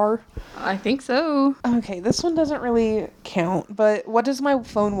turn to draw? I think so. Okay, this one doesn't really count, but what does my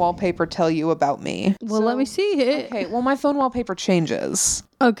phone wallpaper tell you about me? Well, let me see it. Okay, well, my phone wallpaper changes.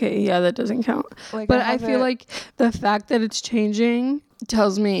 Okay, yeah, that doesn't count. Like, but I I feel haven't- like the fact that it's changing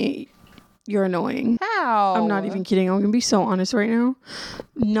tells me you're annoying. How? I'm not even kidding. I'm going to be so honest right now.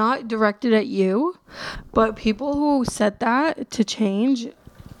 Not directed at you, but people who set that to change,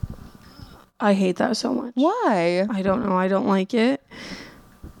 I hate that so much. Why? I don't know. I don't like it.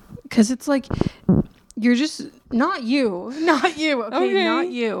 Because it's like, you're just, not you. Not you. Okay. Not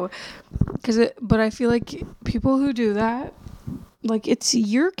you. But I feel like people who do that, like, it's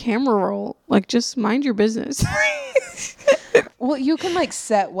your camera roll. Like, just mind your business. Well, you can like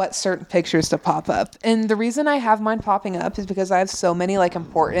set what certain pictures to pop up. And the reason I have mine popping up is because I have so many like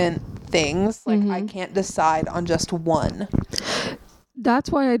important things. Like I can't decide on just one. That's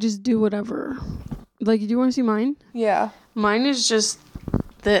why I just do whatever. Like, do you want to see mine? Yeah. Mine is just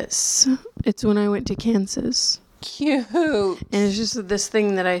this. It's when I went to Kansas. Cute. And it's just this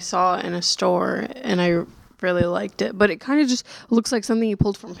thing that I saw in a store and I really liked it. But it kind of just looks like something you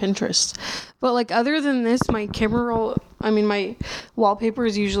pulled from Pinterest. But like other than this, my my wallpaper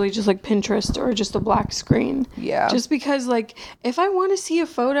is usually just like Pinterest or just a black screen. Yeah. Just because like if I want to see a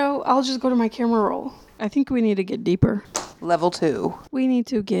photo, I'll just go to my camera roll. I think we need to get deeper. Level 2. We need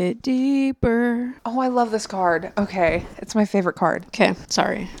to get deeper. Oh, I love this card. Okay. It's my favorite card. Okay,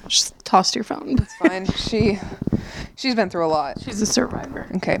 sorry. Just tossed your phone. It's fine. She's been through a lot. She's a survivor.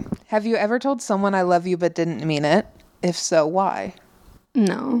 Okay. Have you ever told someone I love you but didn't mean it? If so, why?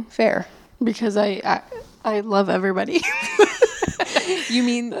 No, Fair. because I love everybody. You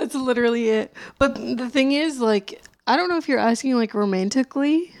mean That's literally it. But the thing is, like, I don't know if you're asking like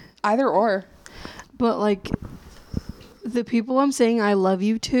romantically, either or? but like the people I'm saying I love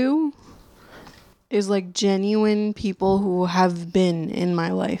you to is like genuine people who have been in my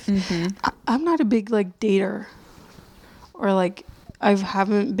life. I'm not a big like dater or like I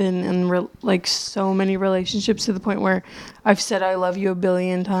haven't been in like so many relationships to the point where I've said I love you a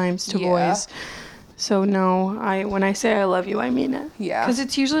billion times to boys. So no, when I say I love you, I mean it. Yeah. Because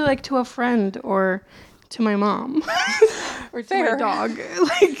it's usually like to a friend or to my mom or to my Fair. dog.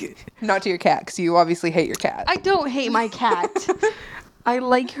 Like, Not to your cat, because you obviously hate your cat. I don't hate my cat. I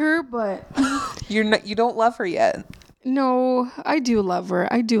like her, but You don't love her yet. no, I do love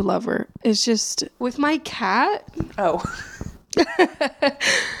her. It's just with my cat, Oh.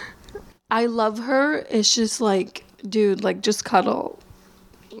 I love her. It's just like, dude, like just cuddle.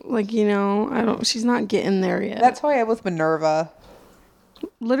 Like, you know, she's not getting there yet. That's how I am with Minerva.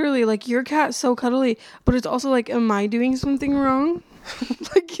 Literally, like, your cat's so cuddly, but it's also like, am I doing something wrong?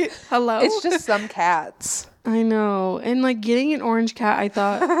 Like, hello? It's just some cats. I know. And like getting an orange cat, I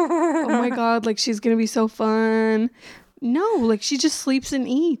thought, oh my God, like she's going to be so fun. No, like she just sleeps and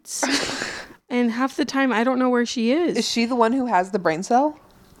eats. And half the time, I don't know where she is. Is she the one who has the brain cell?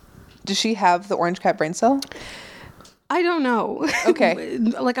 Does she have the orange cat brain cell? I don't know. Okay.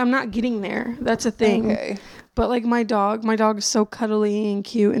 Like, I'm not getting there. That's a thing. Okay. But like my dog is so cuddly and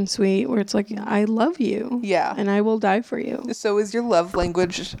cute and sweet where it's like, I love you. Yeah. And I will die for you. So is your love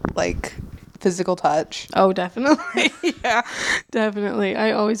language like physical touch. Oh, definitely. Yeah, definitely.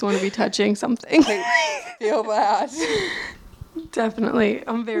 I always want to be touching something. I feel that. Definitely.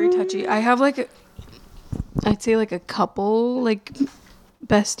 I'm very touchy. I have I'd say like a couple like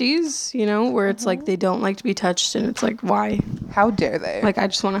besties, you know, where it's like they don't like to be touched and it's like, why? How dare they? Like, I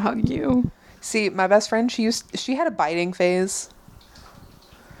just want to hug you. See, my best friend, she had a biting phase.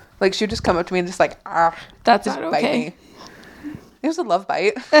 Like, she would just come up to me and just like, That's just not bite okay. me. It was a love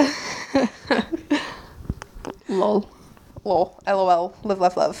bite. Lol. Lol. LOL. Live,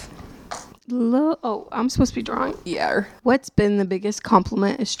 laugh, love. Oh, I'm supposed to be drawing. Yeah. What's been the biggest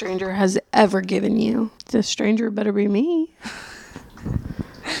compliment a stranger has ever given you? The stranger better be me.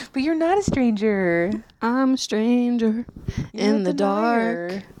 But you're not a stranger. I'm a stranger in the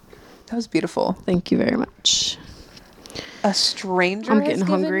dark. That was beautiful. Thank you very much. A stranger I'm has getting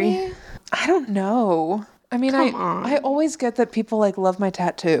given hungry. me? I don't know. I mean, Come on. I always get that people like love my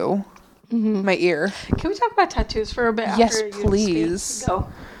tattoo. My ear. Can we talk about tattoos for a bit? Yes, after you please. speak? Go.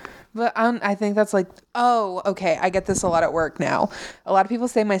 But I think that's like, oh, okay. I get this a lot at work now. A lot of people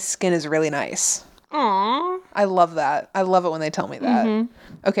say my skin is really nice. Aww. I love that. I love it when they tell me that.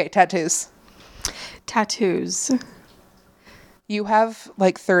 Okay, tattoos. Tattoos. You have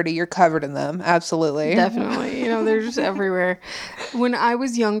like 30. You're covered in them. Absolutely. Definitely. You know, they're just everywhere. When I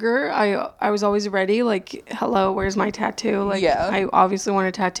was younger, I was always ready. Like, hello, where's my tattoo? Like, Yeah. I obviously want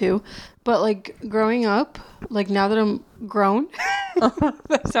a tattoo. But, like, growing up, like, now that I'm grown,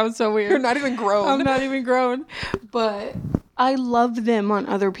 that sounds so weird. You're not even grown. I'm not even grown. But I love them on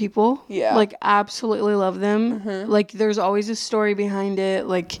other people. Yeah. Like, absolutely love them. Like, there's always a story behind it.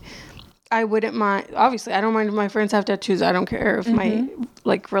 Like, I wouldn't mind. Obviously, I don't mind if my friends have tattoos. I don't care if my,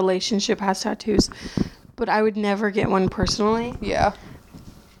 like, relationship has tattoos. But I would never get one personally. Yeah.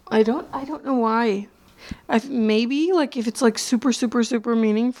 I don't know why. Maybe, like, if it's, like, super, super, super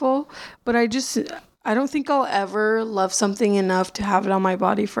meaningful. But I don't think I'll ever love something enough to have it on my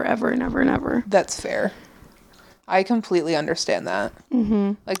body forever and ever and ever. That's fair. I completely understand that.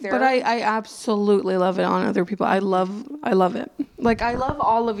 Like But I absolutely love it on other people. I love it. Like, I love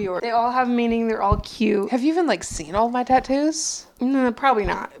all of yours. They all have meaning. They're all cute. Have you even like seen all of my tattoos? No, probably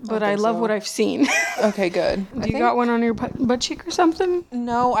not. But I think love so. what I've seen. Okay, good. Do you got one on your butt cheek or something?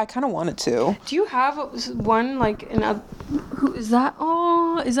 No, I kind of wanted to. Do you have one, like, who is that?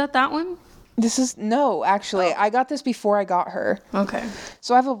 Oh, is that one? No, actually, I got this before I got her. Okay.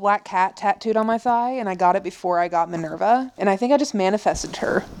 So I have a black cat tattooed on my thigh, and I got it before I got Minerva, and I think I just manifested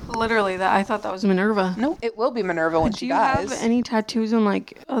her. Literally, I thought that was Minerva. No, it will be Minerva when she Do you dies. have any tattoos on,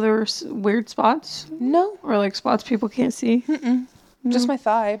 like, other weird spots? No, Or, like, spots people can't see? just my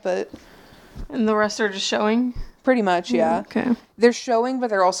thigh, but And the rest are just showing? pretty much, yeah. Okay. They're showing, but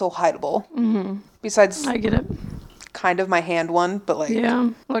they're also hideable. Besides I get it. kind of my hand one, but like, Yeah.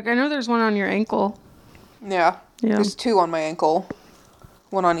 Like, I know there's one on your ankle. yeah. Yeah. There's 2 on my ankle.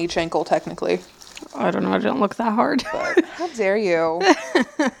 1 on each ankle, technically. I don't know. I don't look that hard. But how dare you?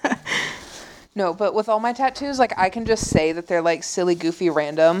 No, but with all my tattoos, like, I can just say that they're, like, silly, goofy,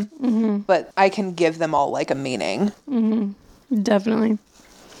 random. But I can give them all, like, a meaning. Definitely.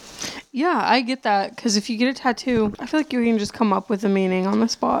 Yeah, I get that. Because if you get a tattoo, I feel like you can just come up with a meaning on the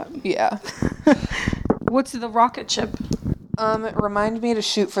spot. Yeah. What's the rocket ship? Remind me to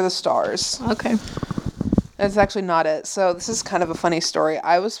shoot for the stars. Okay. That's actually not it. So this is kind of a funny story.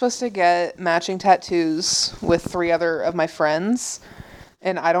 I was supposed to get matching tattoos with 3 other of my friends,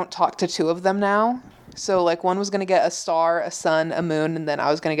 and I don't talk to 2 of them now. So, like, one was going to get a star, a sun, a moon, and then I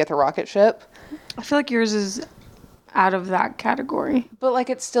was going to get the rocket ship. I feel like yours is out of that category. But,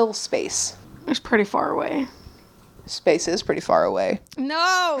 like, it's still space. It's pretty far away. Space is pretty far away.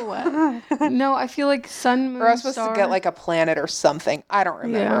 No! No, I feel like sun, moon, Or I was supposed star. to get, like, a planet or something. I don't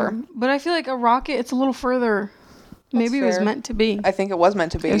remember. Yeah. But I feel like a rocket, it's a little further. Maybe it was fair. meant to be. I think it was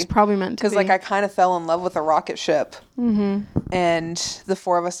meant to be. It was probably meant to be. Because, like, I kind of fell in love with a rocket ship. And the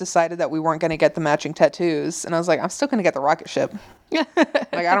 4 of us decided that we weren't going to get the matching tattoos. And I was like, I'm still going to get the rocket ship. Like,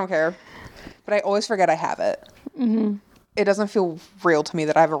 I don't care. But I always forget I have it. It doesn't feel real to me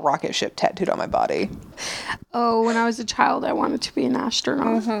that I have a rocket ship tattooed on my body. Oh, when I was a child, I wanted to be an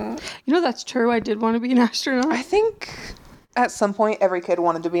astronaut. You know, that's true. I did want to be an astronaut. I think at some point every kid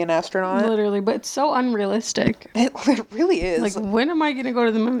wanted to be an astronaut. Literally, but it's so unrealistic. It really is. Like, when am I going to go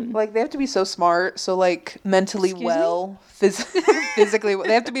to the moon? Like, they have to be so smart, so, like, mentally Excuse well, physically,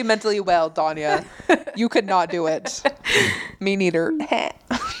 they have to be mentally well, Danya. You could not do it. Me neither.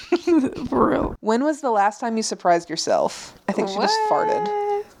 For real. When was the last time you surprised yourself? I think she just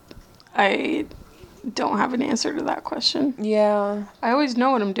farted. I don't have an answer to that question. Yeah. I always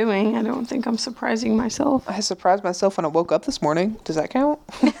know what I'm doing. I don't think I'm surprising myself. I surprised myself when I woke up this morning. Does that count?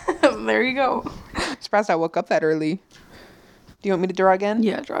 There you go. Surprised I woke up that early. Do you want me to draw again?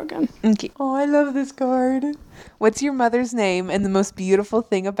 Yeah, draw again. Okay. Oh, I love this card. What's your mother's name and the most beautiful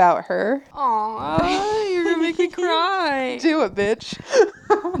thing about her? Aw, you're gonna make me cry. Do it, bitch.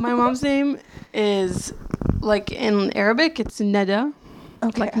 My mom's name is, like, in Arabic, it's Neda.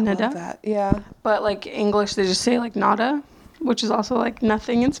 Okay, Like I Neda. love that. Yeah. But, like, English, they just say, like, nada, which is also, like,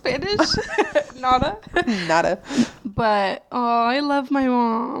 nothing in Spanish. Nada. Nada. But, oh, I love my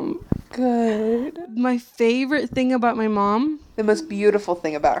mom. Good. My favorite thing about my mom. The most beautiful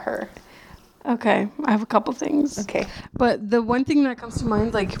thing about her. Okay, I have a couple things. Okay. But the one thing that comes to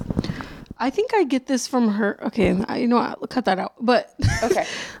mind, like, I think I get this from her. Okay, you know what? I'll cut that out. But Okay.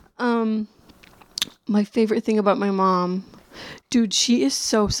 My favorite thing about my mom, dude, she is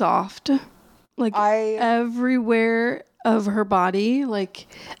so soft. Like, everywhere of her body, like,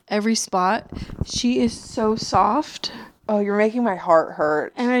 every spot, she is so soft. Oh, you're making my heart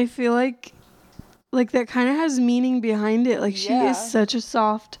hurt. And I feel like that kind of has meaning behind it. Like, she is such a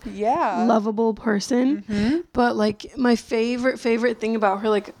soft, lovable person. Mm-hmm. But, like, my favorite thing about her,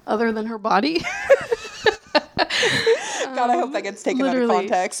 like, other than her body. God, I hope that gets taken out of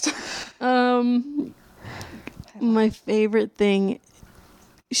context. My favorite thing,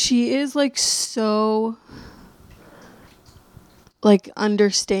 she is, like, so, like,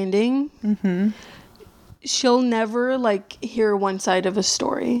 understanding. Mm-hmm. She'll never, like, hear one side of a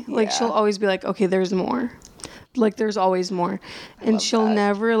story. Like, she'll always be like, okay, there's more. Like, there's always more. And she'll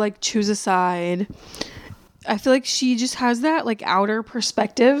never, like, choose a side. I feel like she just has that, like, outer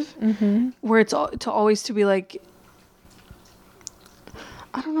perspective where it's to always to be like,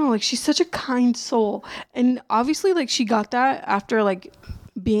 I don't know, like, she's such a kind soul. And obviously, like, she got that after, like,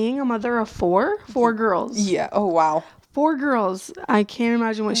 being a mother of four girls. Yeah. Oh, wow. 4 girls. I can't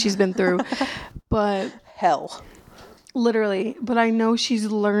imagine what she's been through. But hell. Literally. But I know she's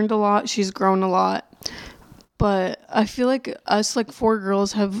learned a lot. She's grown a lot. But I feel like us, like, 4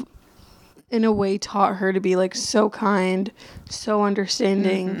 girls have, in a way, taught her to be, like, so kind, so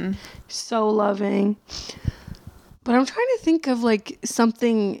understanding, so loving. But I'm trying to think of, like,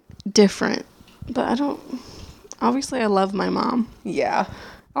 something different. But I don't... Obviously, I love my mom. Yeah.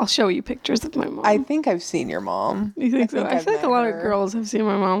 I'll show you pictures of my mom. I think I've seen your mom. You think so? I feel like a lot of girls have seen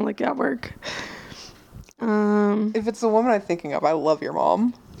my mom, like, at work. If it's the woman I'm thinking of, I love your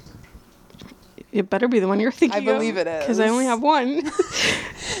mom. It better be the one you're thinking of. I believe it is. Because I only have one.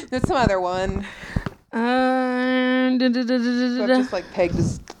 There's some other one. So I've just, like, pegged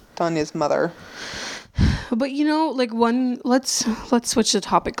as Tanya's mother. But, you know, like, let's switch the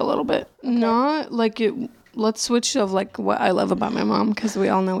topic a little bit. Okay. Not like it. Let's switch of, like, what I love about my mom, because we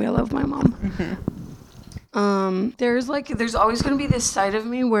all know we love my mom. There's always going to be this side of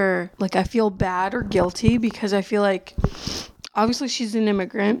me where, like, I feel bad or guilty because I feel like, obviously, she's an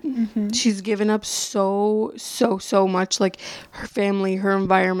immigrant. She's given up so much, like, her family, her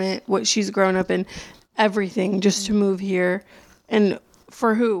environment, what she's grown up in, everything, just to move here. And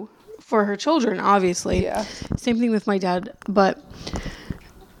for who? For her children, obviously. Yeah. Same thing with my dad. But,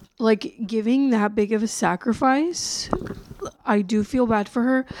 like, giving that big of a sacrifice, I do feel bad for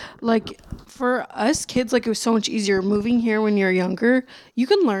her. Like, for us kids, like, it was so much easier moving here when you're younger. You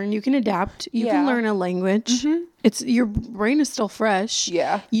can learn, you can adapt, you can learn a language. It's, your brain is still fresh.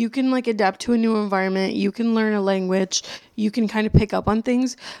 Yeah. You can, like, adapt to a new environment. You can learn a language. You can kind of pick up on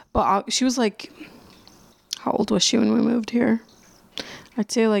things. But she was, like, how old was she when we moved here?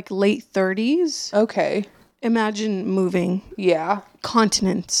 I'd say, like, late 30s. Okay. Imagine moving. Yeah.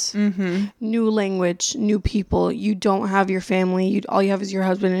 Continents. New language, new people. You don't have your family. All you have is your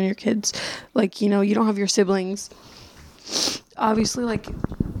husband and your kids. Like, you know, you don't have your siblings. Obviously, like,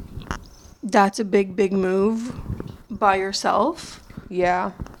 that's a big move by yourself.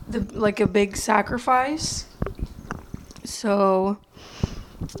 Yeah. Like, a big sacrifice. So,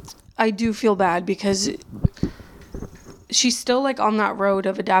 I do feel bad because she's still, like, on that road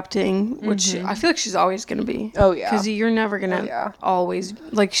of adapting, which I feel like she's always going to be. Oh, yeah. Because you're never going to always,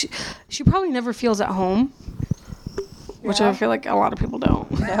 like, she probably never feels at home, which I feel like a lot of people don't.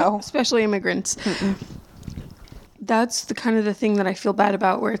 No. Especially immigrants. That's the kind of the thing that I feel bad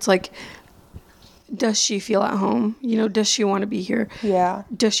about, where it's like, does she feel at home? You know, does she want to be here? Yeah.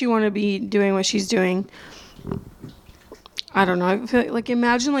 Does she want to be doing what she's doing? I don't know. I feel like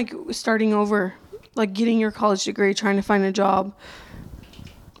imagine, like, starting over. Like, getting your college degree, trying to find a job.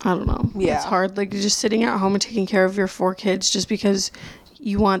 I don't know. Yeah. It's hard. Like, just sitting at home and taking care of your 4 kids just because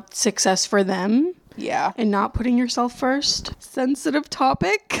you want success for them. Yeah. And not putting yourself first. Sensitive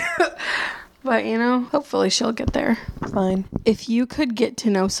topic. But, hopefully she'll get there. Fine. If you could get to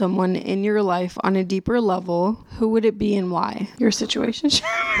know someone in your life on a deeper level, who would it be and why? Your situation?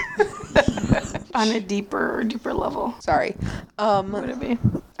 On a deeper level. Sorry. Who would it be?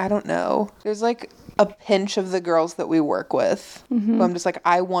 I don't know. There's like a pinch of the girls that we work with who I'm just like,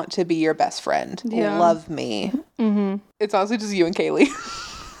 I want to be your best friend. Yeah. Love me. Mm-hmm. It's honestly just you and Kaylee.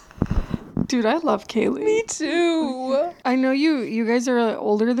 Dude, I love Kaylee. Me too. I know you guys are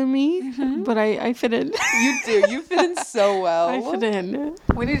older than me, but I fit in. You do. You fit in so well. I fit in.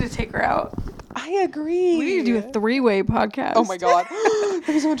 We need to take her out. I agree. We need to do a 3-way podcast. Oh my god.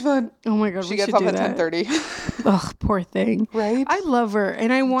 That'd be so much fun. Oh my god, She we gets should off do at that. 10:30. Ugh, poor thing. Right? I love her,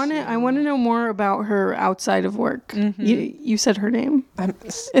 and I want to know more about her outside of work. You said her name.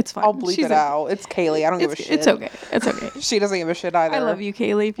 It's fine. I'll bleep it out. It's Kaylee. I don't give a shit. It's okay. It's okay. She doesn't give a shit either. I love you,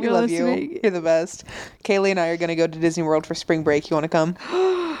 Kaylee. If We you're love listening. you. You're the best. Kaylee and I are going to go to Disney World for spring break. You want to come?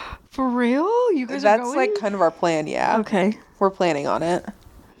 For real? You guys are That's going? like kind of our plan, yeah. Okay. We're planning on it.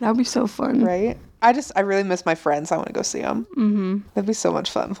 That would be so fun. Right? I really miss my friends. I want to go see them. Mm-hmm. That'd be so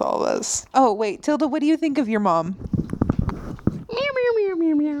much fun with all of us. Oh, wait. Tilda, what do you think of your mom? Meow, meow, meow,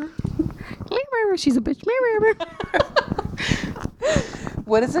 meow, meow. Meow, meow, she's a bitch. Meow, meow, meow.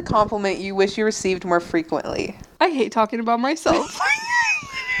 What is a compliment you wish you received more frequently? I hate talking about myself.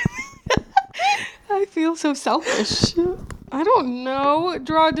 I feel so selfish. I don't know.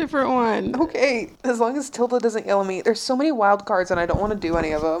 Draw a different one. Okay, as long as Tilda doesn't yell at me. There's so many wild cards and I don't want to do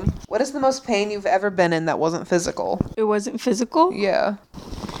any of them. What is the most pain you've ever been in that wasn't physical? It wasn't physical? Yeah.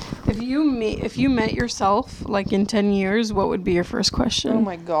 If you met yourself like in 10 years, what would be your first question? Oh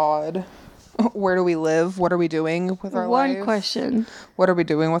my god. Where do we live? What are we doing with our life? One question. What are we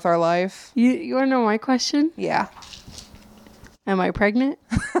doing with our life? You want to know my question? Yeah. Am I pregnant?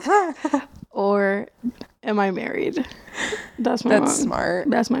 Or am I married? That's my smart.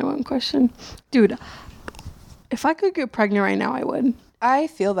 That's my one question. Dude, if I could get pregnant right now, I would. I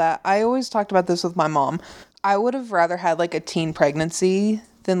feel that. I always talked about this with my mom. I would have rather had like a teen pregnancy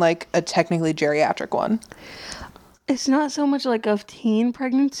than like a technically geriatric one. It's not so much like a teen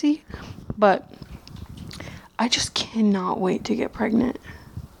pregnancy, but I just cannot wait to get pregnant.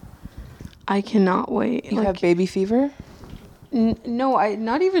 I cannot wait. You have baby fever? No,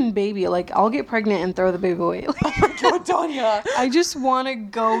 not even baby. Like, I'll get pregnant and throw the baby away. Like, Oh my god, Daniah. I just want to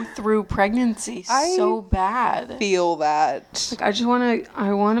go through pregnancy so bad. Feel that. Like,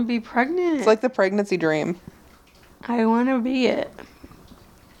 I want to be pregnant. It's like the pregnancy dream. I want to be it.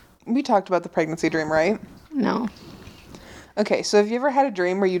 We talked about the pregnancy dream, right? No. Okay, so have you ever had a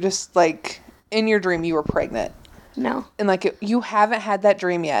dream where you just like, in your dream you were pregnant? No. And like, you haven't had that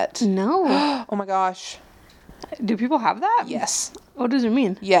dream yet? No. Oh my gosh. Do people have that? Yes. What does it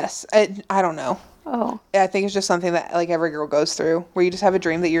mean? Yes. I don't know. Oh. I think it's just something that like every girl goes through, where you just have a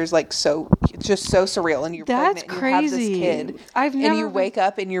dream that you're like it's just so surreal, and you're That's pregnant and you have this crazy. kid, I've and never you wake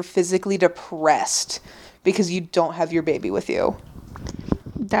up and you're physically depressed because you don't have your baby with you.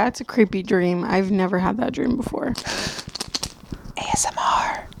 That's a creepy dream. I've never had that dream before.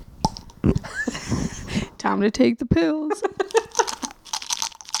 ASMR. Time to take the pills.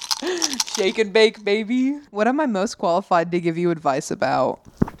 Shake and bake, baby. What am I most qualified to give you advice about?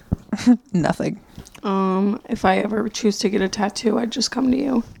 Nothing. If I ever choose to get a tattoo, I'd just come to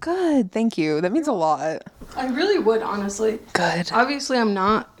you. Good. Thank you. That means a lot. I really would, honestly. Good. Obviously, I'm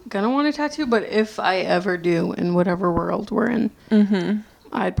not gonna want a tattoo, but if I ever do, in whatever world we're in,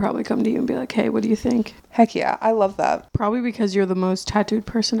 I'd probably come to you and be like, hey, what do you think? Heck yeah. I love that. Probably because you're the most tattooed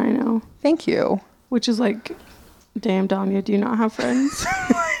person I know. Thank you. Which is like, damn, Danya, do you not have friends?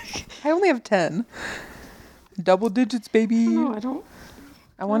 I only have 10. Double digits, baby. No, I don't.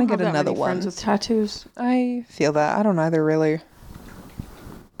 I want to get another one. Friends with tattoos. I feel that. I don't either, really.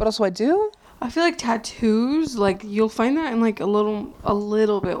 But also, I do. I feel like tattoos, like, you'll find that in, like, a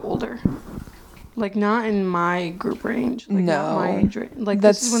little bit older. Like, not in my group range. Like, not my age range. Like,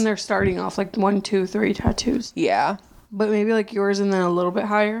 this is when they're starting off, like, 1, 2, 3 tattoos. Yeah. But maybe, like, yours and then a little bit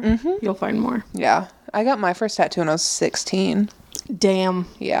higher, you'll find more. Yeah. I got my first tattoo when I was 16. Damn.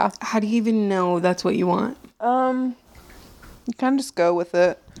 Yeah. How do you even know that's what you want? You kind of just go with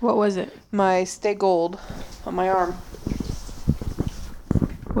it. What was it? My Stay Gold on my arm.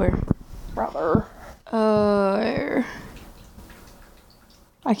 Where? Brother. I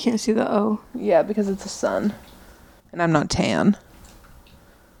can't see the O. Yeah, because it's a sun. And I'm not tan.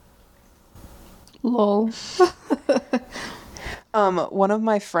 Lol. One of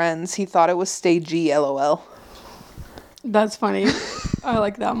my friends, he thought it was Stay G, LOL. That's funny. I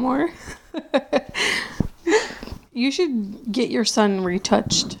like that more. You should get your son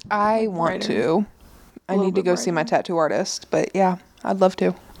retouched. I want to. I need to go see my tattoo artist, but yeah, I'd love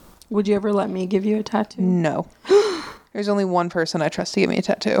to. Would you ever let me give you a tattoo? No. There's only one person I trust to give me a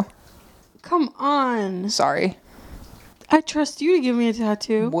tattoo. Come on. Sorry. I trust you to give me a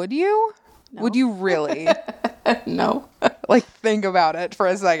tattoo. Would you? No. Would you really? No. Like, think about it for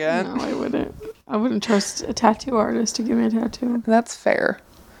a second. No, I wouldn't. I wouldn't trust a tattoo artist to give me a tattoo. That's fair.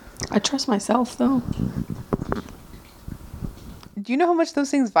 I trust myself, though. Do you know how much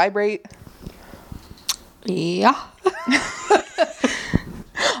those things vibrate? Yeah.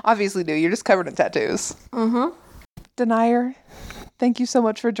 Obviously do. You're just covered in tattoos. Uh-huh. Daniah, thank you so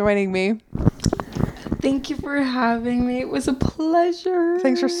much for joining me. Thank you for having me. It was a pleasure.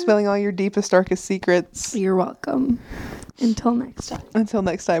 Thanks for spilling all your deepest, darkest secrets. You're welcome. Until next time. Until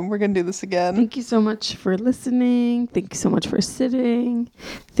next time, we're going to do this again. Thank you so much for listening. Thank you so much for sitting.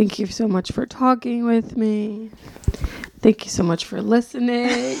 Thank you so much for talking with me. Thank you so much for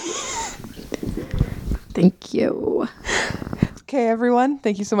listening. Thank you. Okay, everyone.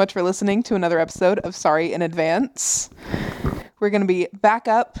 Thank you so much for listening to another episode of Sorry in Advance. We're going to be back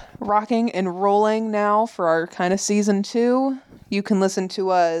up, rocking and rolling now for our kind of season 2. You can listen to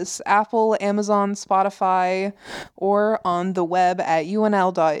us Apple, Amazon, Spotify, or on the web at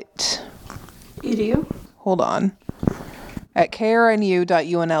Edu? Hold on. At krnu.unl.edu.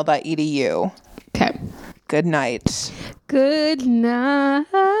 Okay. Good night. Good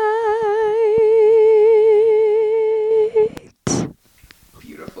night.